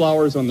take these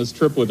flowers on this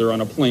trip with her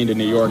on a plane to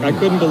New York. I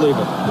couldn't believe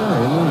it.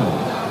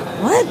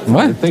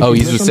 What? Oh,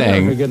 he's just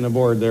saying. Getting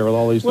aboard there with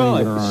all these things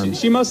in her arms.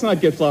 She must not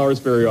get flowers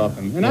very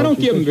often. And I don't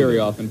give them very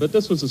often, but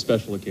this was a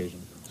special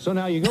occasion. So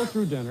now you go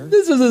through dinner.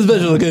 This was a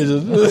special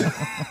occasion.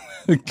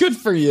 Good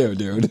for you,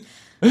 dude.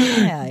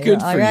 Yeah,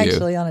 Good for you're you.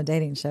 actually on a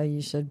dating show.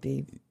 You should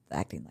be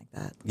acting like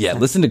that. Yeah,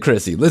 listen to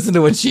Chrissy. Listen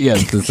to what she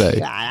has to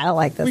say. I don't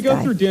like this We guy.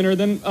 go through dinner.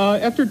 Then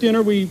after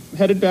dinner, we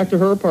headed back to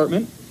her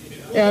apartment.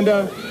 And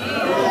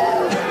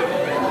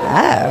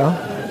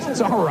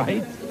it's all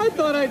right. I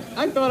thought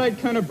I'd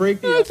kind of break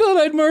the. I thought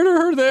I'd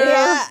murder her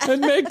there and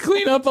make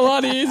cleanup a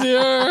lot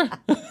easier.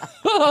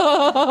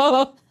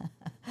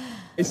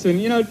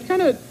 And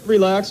kind of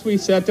relax. We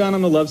sat down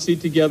on the love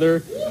seat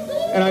together,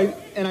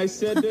 and I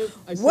said to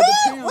Pam,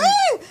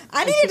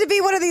 I needed to be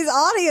one of these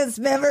audience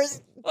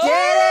members.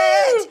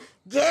 Get it.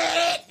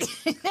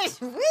 The couch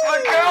is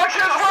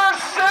where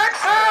sex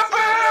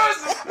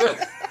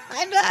happens.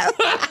 I know.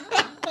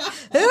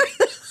 Who are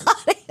the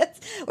audience?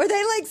 Were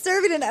they like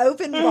serving an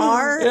open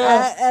bar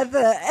at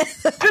the?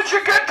 Did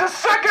you get to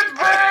second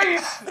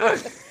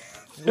base?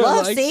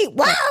 Love seat.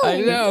 Wow.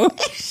 I know.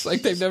 It's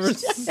like they've never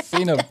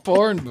seen a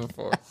porn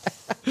before.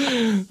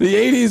 The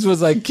 80s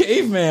was like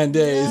caveman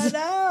days. I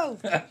know.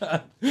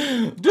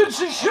 Did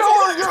she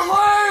show her your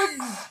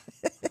legs?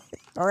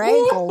 Her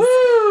ankles.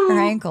 Woo-hoo! Her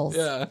ankles.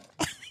 Yeah.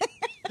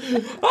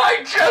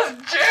 I just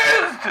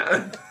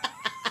jizzed.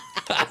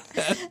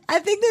 I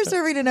think they're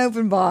serving an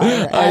open bar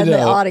and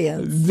the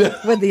audience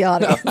with the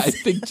audience. No, I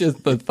think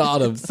just the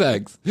thought of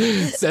sex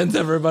sends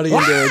everybody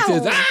into a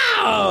tizz.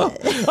 Ow!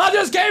 I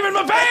just came in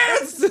my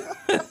pants.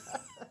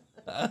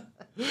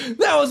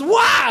 That was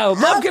wild.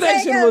 Love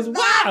Connection was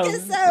wild.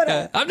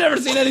 Soda. I've never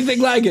seen anything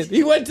like it.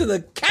 He went to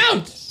the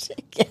couch.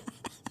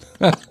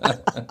 But,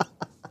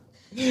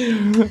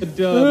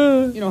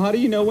 how do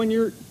you know when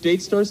your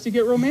date starts to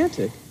get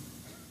romantic?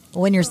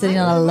 When you're sitting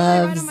on a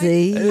love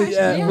seat.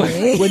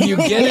 When you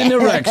get an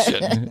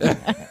erection.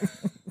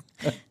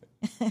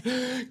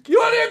 You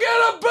want to get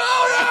a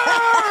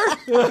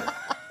boner?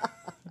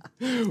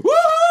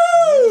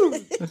 Woo!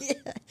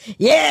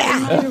 Yeah. I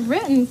might have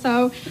written,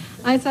 so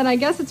I said, I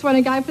guess it's when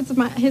a guy puts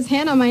his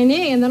hand on my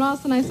knee, and then all of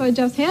a sudden I saw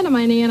Jeff's hand on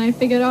my knee, and I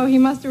figured, he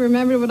must have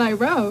remembered what I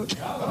wrote.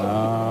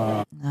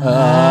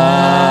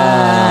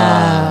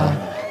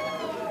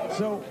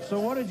 So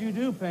what did you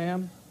do,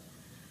 Pam?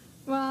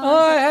 Well,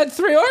 I had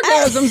 3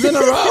 orgasms in a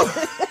row.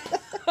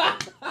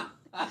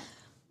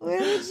 What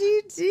did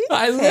you do?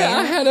 I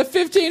had a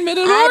 15-minute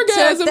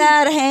orgasm. I took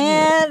that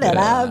hand and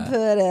I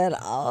put it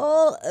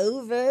all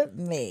over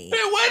me.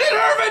 It went in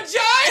her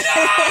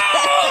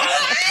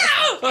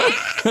vagina!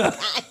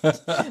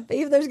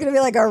 There's going to be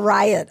like a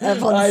riot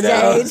up on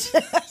stage.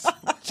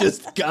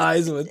 Just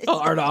guys with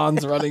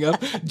hard-ons running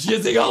up,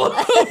 jizzing all over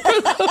them.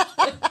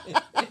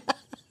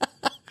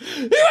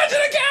 He went to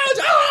the couch!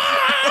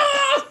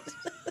 Ah!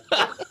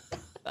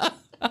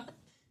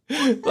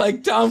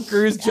 Like Tom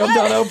Cruise jumped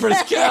on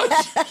Oprah's couch.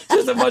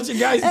 Just a bunch of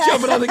guys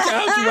jumping on the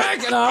couch,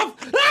 whacking off.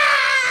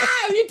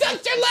 Ah! You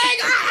touched your leg!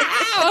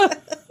 Ah!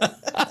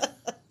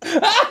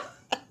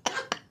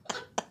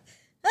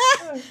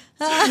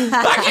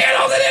 I can't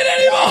hold it in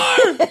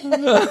anymore!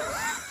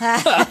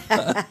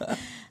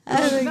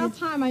 About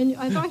time.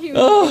 I thought he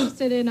was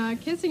interested in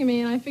kissing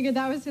me, and I figured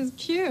that was his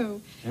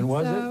cue. And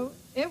was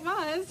it? It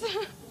was.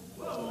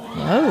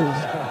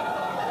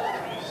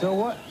 So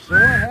what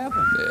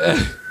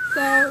happened?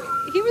 So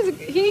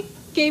he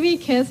gave me a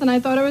kiss, and I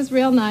thought it was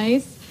real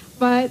nice,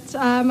 but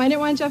I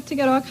didn't want Jeff to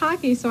get all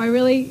cocky, so I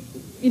really,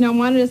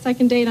 wanted a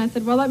second date. And I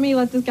said, well, let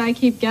this guy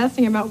keep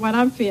guessing about what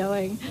I'm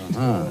feeling.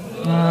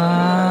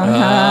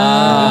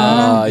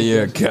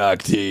 You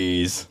cock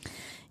tease.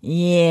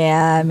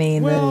 Yeah, I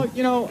mean... Well,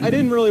 I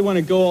didn't really want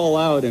to go all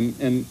out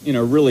and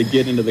really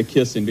get into the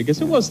kissing because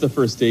it was the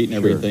first date and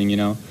everything,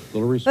 But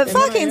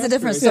fucking's a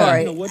different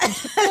story.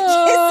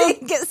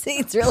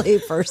 Kissing's really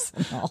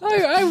personal.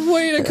 I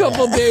wait a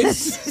couple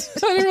days.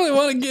 I didn't really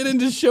want to get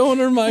into showing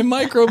her my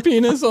micro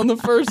penis on the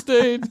first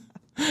date.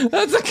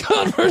 That's a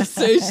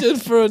conversation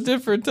for a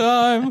different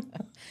time.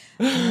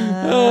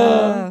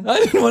 I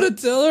didn't want to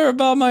tell her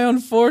about my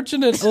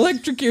unfortunate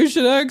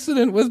electrocution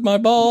accident with my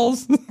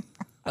balls.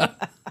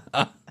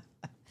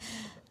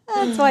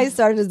 That's why he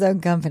started his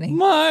own company.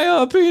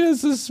 My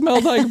penis has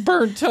smelled like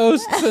burnt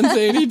toast since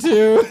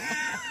 82.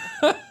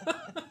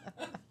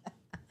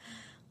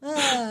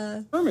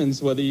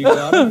 Determines whether you go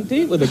out on a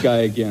date with a guy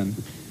again.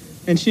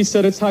 And she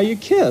said, it's how you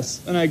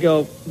kiss. And I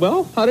go,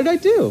 well, how did I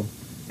do?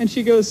 And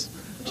she goes,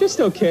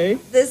 just okay.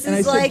 This and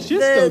is I like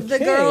said, the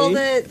girl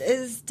that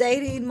is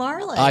dating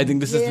Marlon. I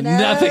think this is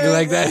nothing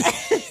like that.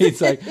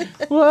 He's like,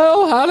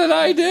 well, how did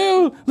I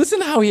do? Listen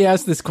to how he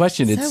asked this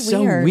question. It's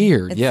so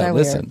weird. Yeah, so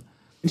listen. Weird.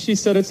 And she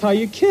said, it's how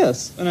you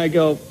kiss. And I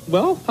go,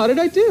 well, how did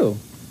I do?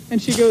 And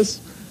she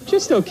goes,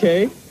 just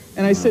okay.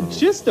 And I said,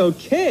 just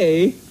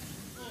okay?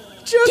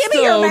 Just Give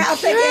me your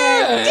mouth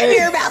again. Give me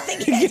your mouth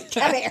again.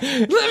 Come here.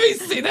 Let me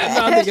see that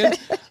mouth again.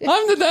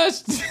 I'm the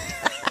best.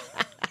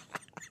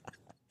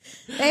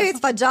 Maybe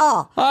it's my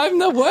jaw. I'm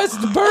the West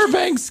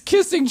Burbank's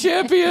kissing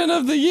champion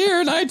of the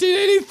year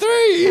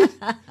 1983.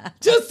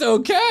 Just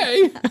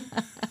okay.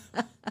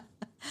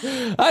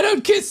 I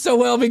don't kiss so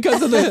well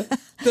because of the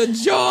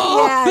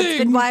jaw thing. It's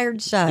been wired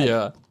shut.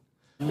 Yeah.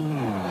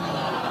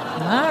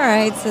 All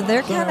right, so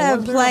they're kind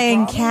of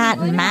playing cat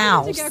and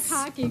mouse.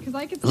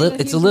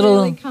 It's a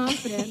little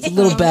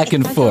back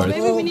and forth.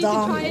 Maybe we need to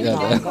try it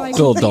again so I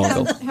Little can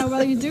dongle. see how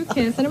well you do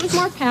kiss. And it was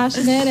more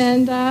passionate,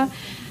 and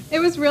it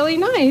was really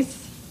nice.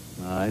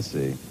 I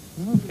see.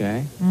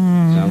 Okay.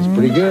 Sounds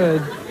pretty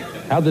good.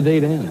 How'd the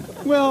date end?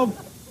 Well,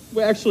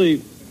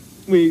 actually,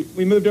 we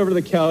moved over to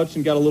the couch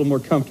and got a little more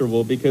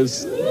comfortable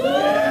because...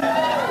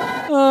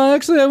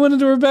 actually, I went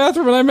into her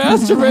bathroom and I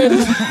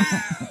masturbated.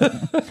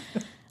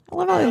 I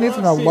love how they moved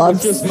from the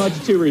love just much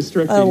too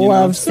restricting. A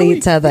love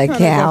seat to the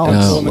couch.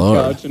 On the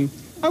couch, and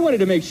I wanted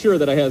to make sure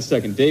that I had a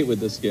second date with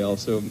this gal.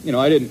 So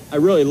I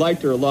really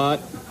liked her a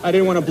lot. I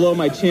didn't want to blow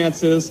my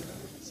chances.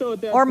 So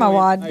at that or my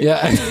wad.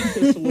 I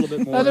kissed a little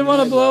bit more. I didn't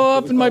want to blow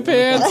up in my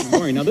pants.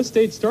 Now this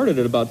date started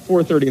at about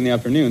 4:30 in the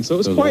afternoon, so it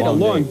was quite a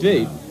long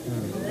date.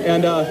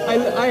 And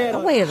I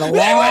had waited a long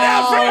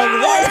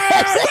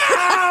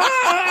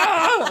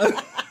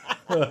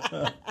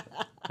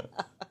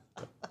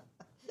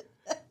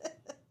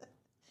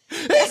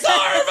He saw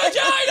her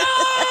vagina!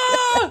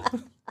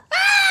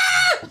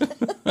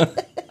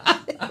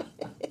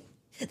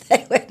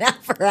 They went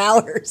out for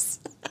hours.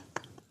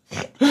 They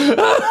moved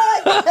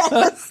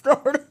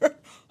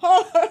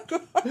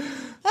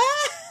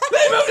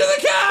to the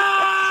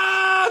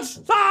couch!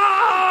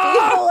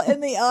 People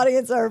in the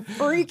audience are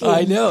freaking.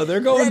 I know,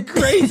 they're going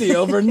crazy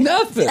over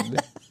nothing.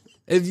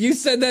 If you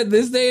said that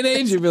this day and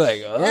age, you'd be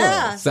like,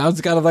 sounds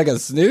kind of like a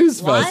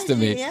snooze fest to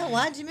me. Yeah,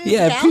 why'd you move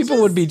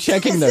people would be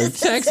checking their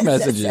text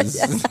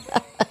messages.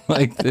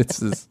 Like,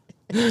 this is...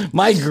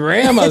 My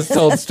grandma's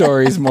told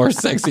stories more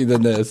sexy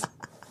than this.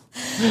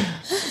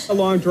 A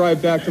long drive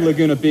back to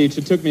Laguna Beach.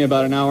 It took me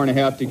about an hour and a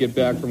half to get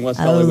back from West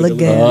Hollywood to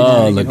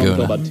Laguna.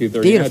 Until about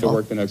 2:30. I had to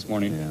work the next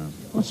morning. Yeah.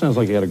 Well, sounds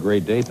like you had a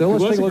great date. Though.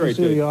 Let's take a look and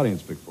see the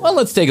audience before. Well,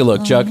 let's take a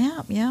look, Chuck.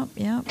 Yep.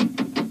 There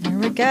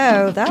we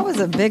go. That was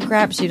a big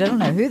crapshoot. I don't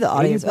know who the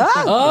audience was.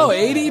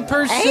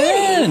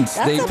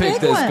 80%. They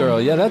picked this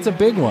girl. Yeah, that's a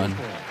big one.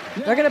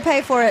 They're going to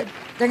pay for it.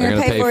 They're going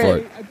to pay for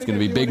it. It's going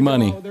to be big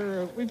money.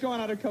 We've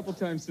gone out a couple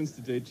times since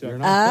the date, Chuck.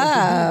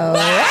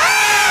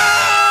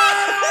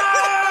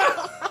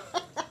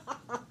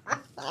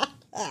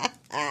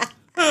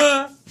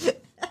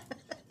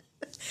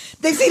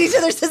 They've seen each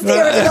other since the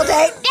original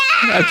date.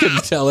 I can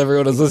tell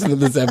everyone who's listening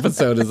to this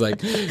episode is like,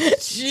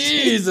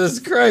 Jesus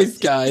Christ,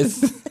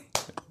 guys.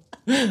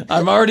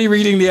 I'm already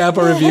reading the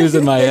Apple reviews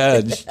in my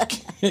head.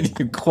 Can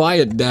you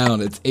quiet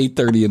down? It's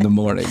 8:30 in the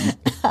morning.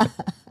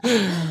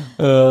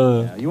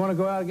 You want to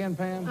go out again,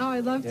 Pam? Oh,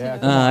 I'd love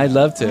to. I'd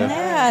love to.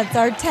 Yeah, it's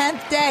our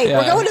 10th date. Yeah.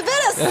 We're going to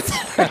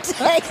Venice. We're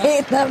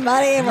taking the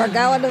money and we're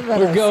going to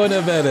Venice. We're going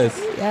to Venice.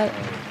 Yep.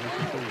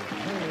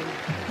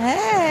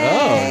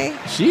 Hey.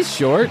 Oh, she's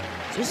short.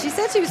 She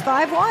said she was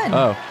 5'1".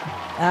 Oh.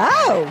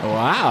 Oh.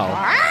 Wow.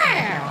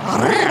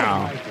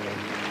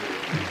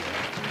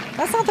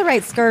 That's not the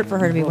right skirt for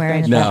her to be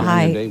wearing at No. that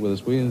height. Date with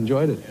us. We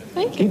enjoyed it.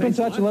 Thank you. Keep in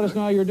touch and let us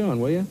know how you're doing,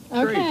 will you?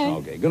 Okay.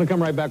 Okay. Going to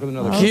come right back with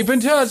another. Keep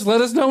in touch.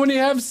 Let us know when you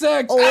have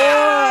sex. Or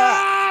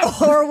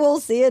we'll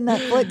see a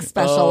Netflix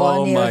special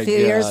on you a few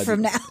years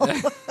from now.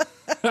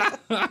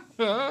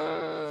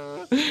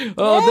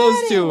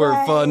 Those two were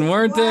fun,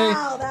 weren't they?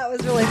 Wow, that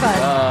was really fun.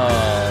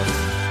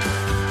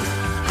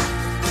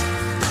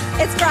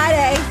 It's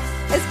Friday.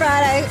 It's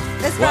Friday.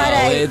 It's Friday.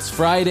 Well, it's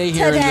Friday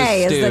here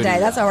Today in the studio. is the day.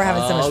 That's why we're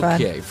having so much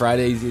fun. Okay,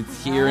 Fridays,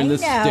 it's here in the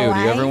know, studio.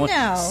 I Everyone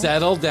know.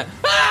 settle down. It's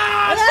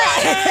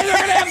Friday! You're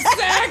going to have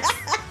sex!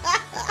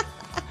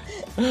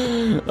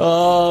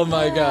 Oh,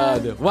 my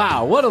God.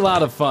 Wow, what a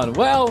lot of fun.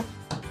 Well,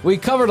 we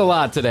covered a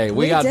lot today.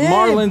 We got did.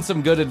 Marlon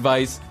some good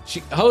advice.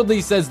 Hoadley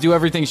says do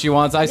everything she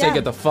wants. I say Yeah.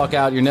 get the fuck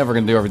out. You're never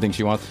going to do everything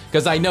she wants.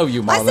 Because I know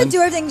you, Marlon. I said do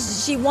everything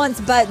she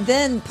wants, but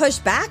then push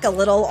back a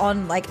little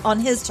on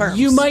his terms.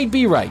 You might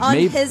be right. On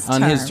Maybe his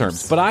on his terms.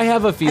 terms. But I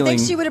have a I feeling...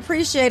 think she would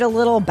appreciate a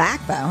little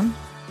backbone.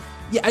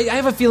 Yeah, I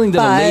have a feeling that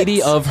But- a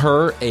lady of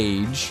her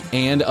age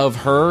and of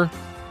her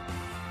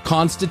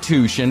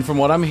constitution, from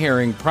what I'm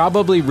hearing,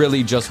 probably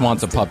really just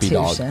wants a puppy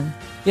dog. Constitution.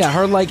 Yeah,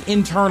 her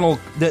internal,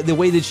 the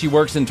way that she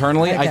works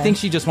internally, I Okay. think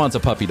she just wants a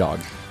puppy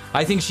dog.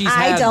 I think she's I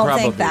had don't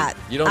probably. think that.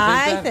 You don't think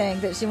I that?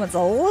 think that she wants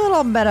a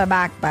little bit of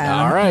backbone.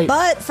 All right.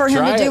 But for him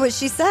Try to do it. what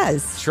she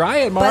says. Try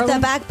it, Marlon. But the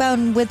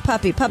backbone with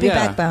puppy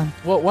backbone.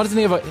 Well, what does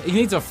he have? He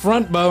needs a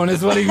front bone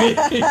is what he needs.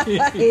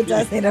 He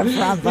does need a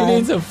front bone. He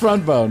needs a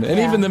front bone. And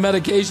Yeah. even the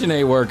medication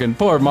ain't working.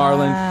 Poor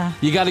Marlon.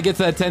 You got to get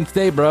to that 10th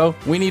day, bro.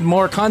 We need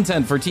more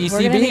content for TCB. We're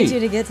going to need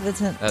you to get to the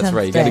 10th That's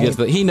right. You got to get to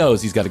the. He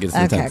knows he's got to get to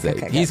the Okay, 10th day.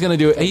 okay, He's going to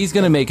do it. He's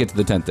going to make it to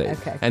the 10th day.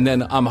 Okay. And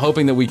then I'm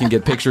hoping that we can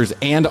get pictures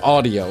and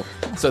audio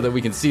so that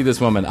we can see this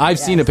woman. I've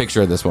seen a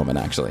picture of this woman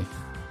actually.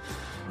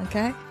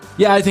 Okay.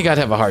 Yeah, I think I'd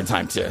have a hard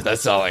time too.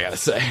 That's all I got to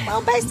say.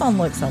 Well, based on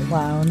looks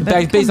alone. but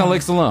Based come on on.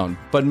 looks alone,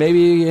 but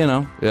maybe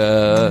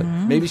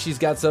maybe she's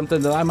got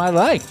something that I might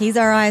like. He's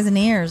our eyes and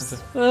ears.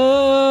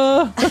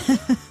 Let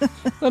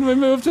me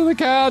move to the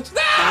couch.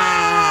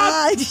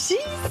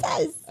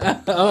 Jesus.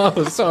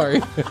 Oh,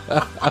 sorry.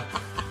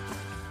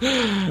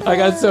 I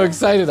got so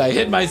excited I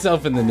hit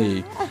myself in the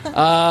knee.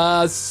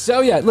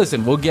 So yeah,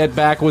 listen, we'll get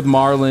back with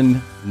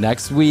Marlon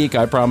next week.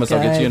 I promise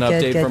I'll get you an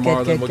update from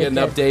Marlon. We'll get an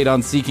update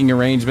on seeking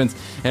arrangements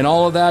and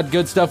all of that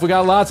good stuff. We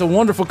got lots of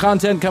wonderful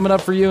content coming up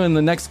for you in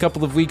the next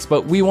couple of weeks,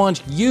 but we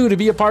want you to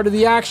be a part of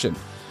the action.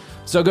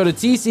 So go to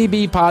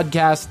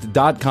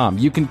tcbpodcast.com.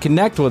 You can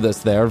connect with us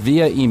there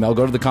via email.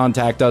 Go to the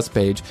Contact Us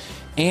page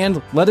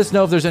and let us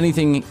know if there's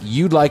anything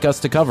you'd like us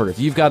to cover. If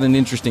you've got an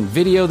interesting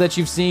video that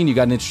you've seen, you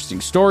got an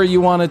interesting story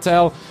you want to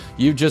tell,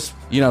 you just,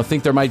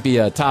 think there might be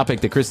a topic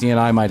that Christy and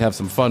I might have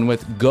some fun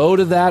with, go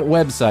to that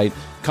website,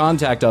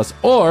 contact us,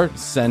 or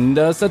send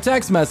us a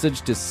text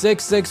message to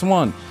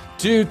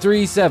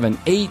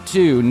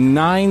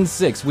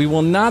 661-237-8296. We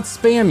will not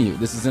spam you.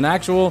 This is an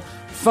actual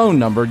phone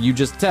number you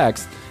just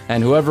text.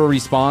 And whoever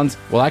responds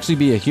will actually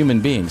be a human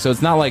being. So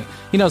it's not like,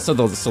 so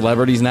the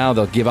celebrities now,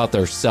 they'll give out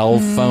their cell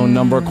phone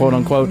number, quote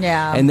unquote.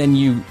 Yeah. And then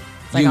you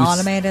Like use,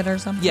 automated or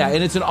something? Yeah,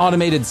 and it's an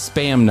automated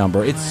spam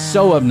number. It's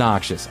so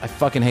obnoxious. I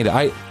fucking hate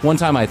it. One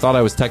time I thought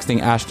I was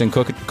texting Ashton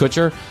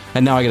Kutcher,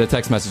 and now I get a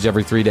text message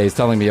every 3 days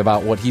telling me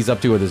about what he's up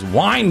to with his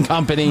wine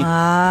company.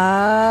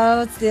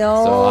 Oh, it's the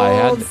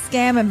old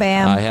scam and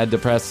bam. I had to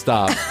press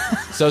stop.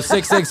 So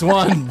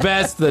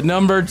 661-BEST, the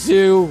number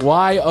 2,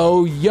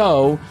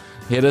 YO-YO.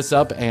 Hit us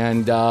up,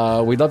 and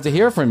we'd love to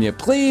hear from you.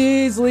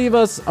 Please leave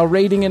us a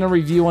rating and a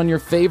review on your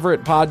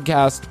favorite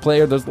podcast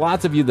player. There's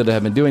lots of you that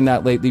have been doing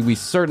that lately. We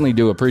certainly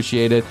do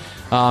appreciate it.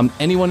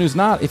 Anyone who's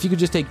not, if you could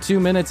just take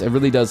 2 minutes, it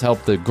really does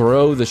help to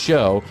grow the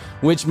show,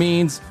 which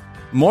means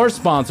more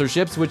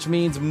sponsorships, which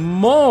means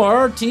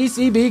more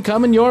TCB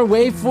coming your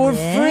way for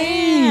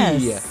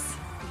free.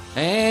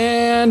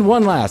 And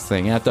one last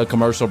thing, at The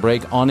Commercial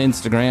Break on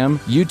Instagram,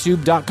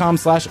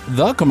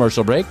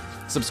 youtube.com/thecommercialbreak.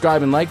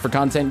 Subscribe and like for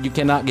content you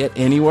cannot get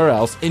anywhere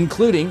else,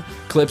 including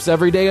clips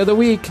every day of the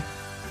week,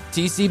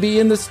 TCB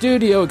in the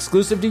studio,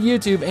 exclusive to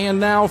YouTube, and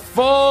now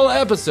full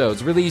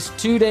episodes released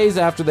 2 days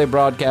after they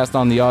broadcast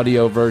on the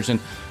audio version.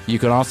 You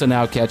can also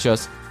now catch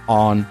us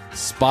on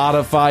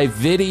Spotify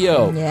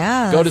video.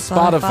 Yeah. Go to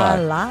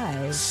Spotify.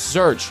 Live.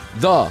 Search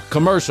The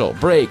Commercial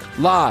Break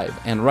Live,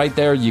 and right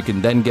there you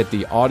can then get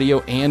the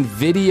audio and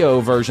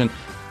video version,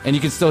 and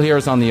you can still hear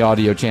us on the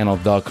audio channel,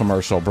 The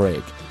Commercial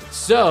Break.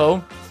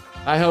 So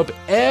I hope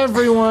I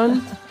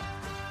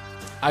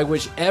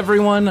wish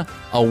everyone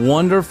a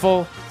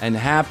wonderful and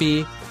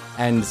happy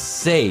and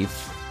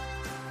safe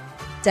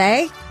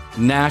day.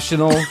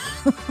 National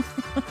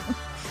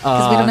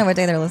Because we don't know what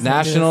day they're listening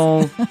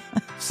National to.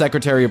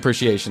 Secretary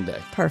Appreciation Day.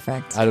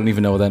 Perfect. I don't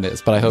even know what that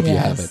is, but I hope you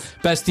have it.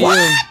 Best to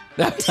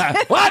you.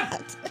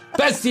 What?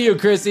 Best to you,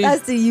 Chrissy.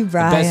 Best to you,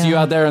 Brian. Best to you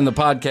out there in the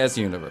podcast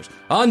universe.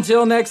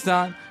 Until next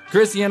time,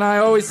 Chrissy and I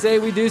always say,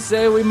 we do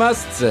say, we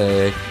must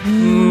say.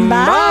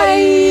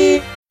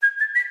 Bye.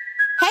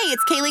 Hey,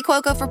 it's Kaylee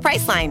Cuoco for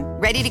Priceline.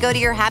 Ready to go to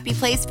your happy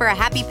place for a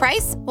happy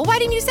price? Well, why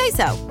didn't you say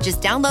so?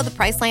 Just download the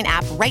Priceline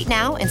app right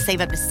now and save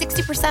up to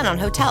 60% on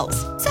hotels.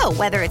 So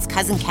whether it's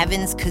Cousin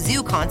Kevin's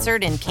Kazoo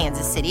Concert in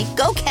Kansas City,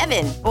 go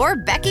Kevin, or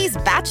Becky's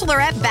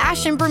Bachelorette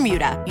Bash in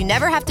Bermuda, you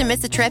never have to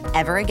miss a trip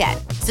ever again.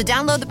 So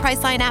download the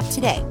Priceline app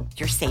today.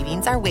 Your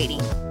savings are waiting.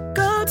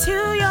 Go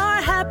to your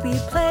happy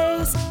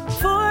place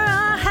for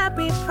a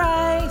happy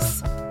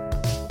price.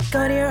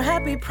 Go to your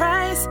happy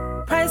price,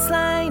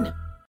 Priceline.